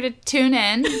in. Make sure to tune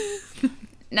in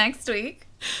next week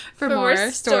for more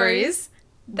stories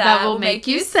that will make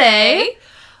you say,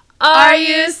 "Are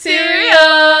you serial?"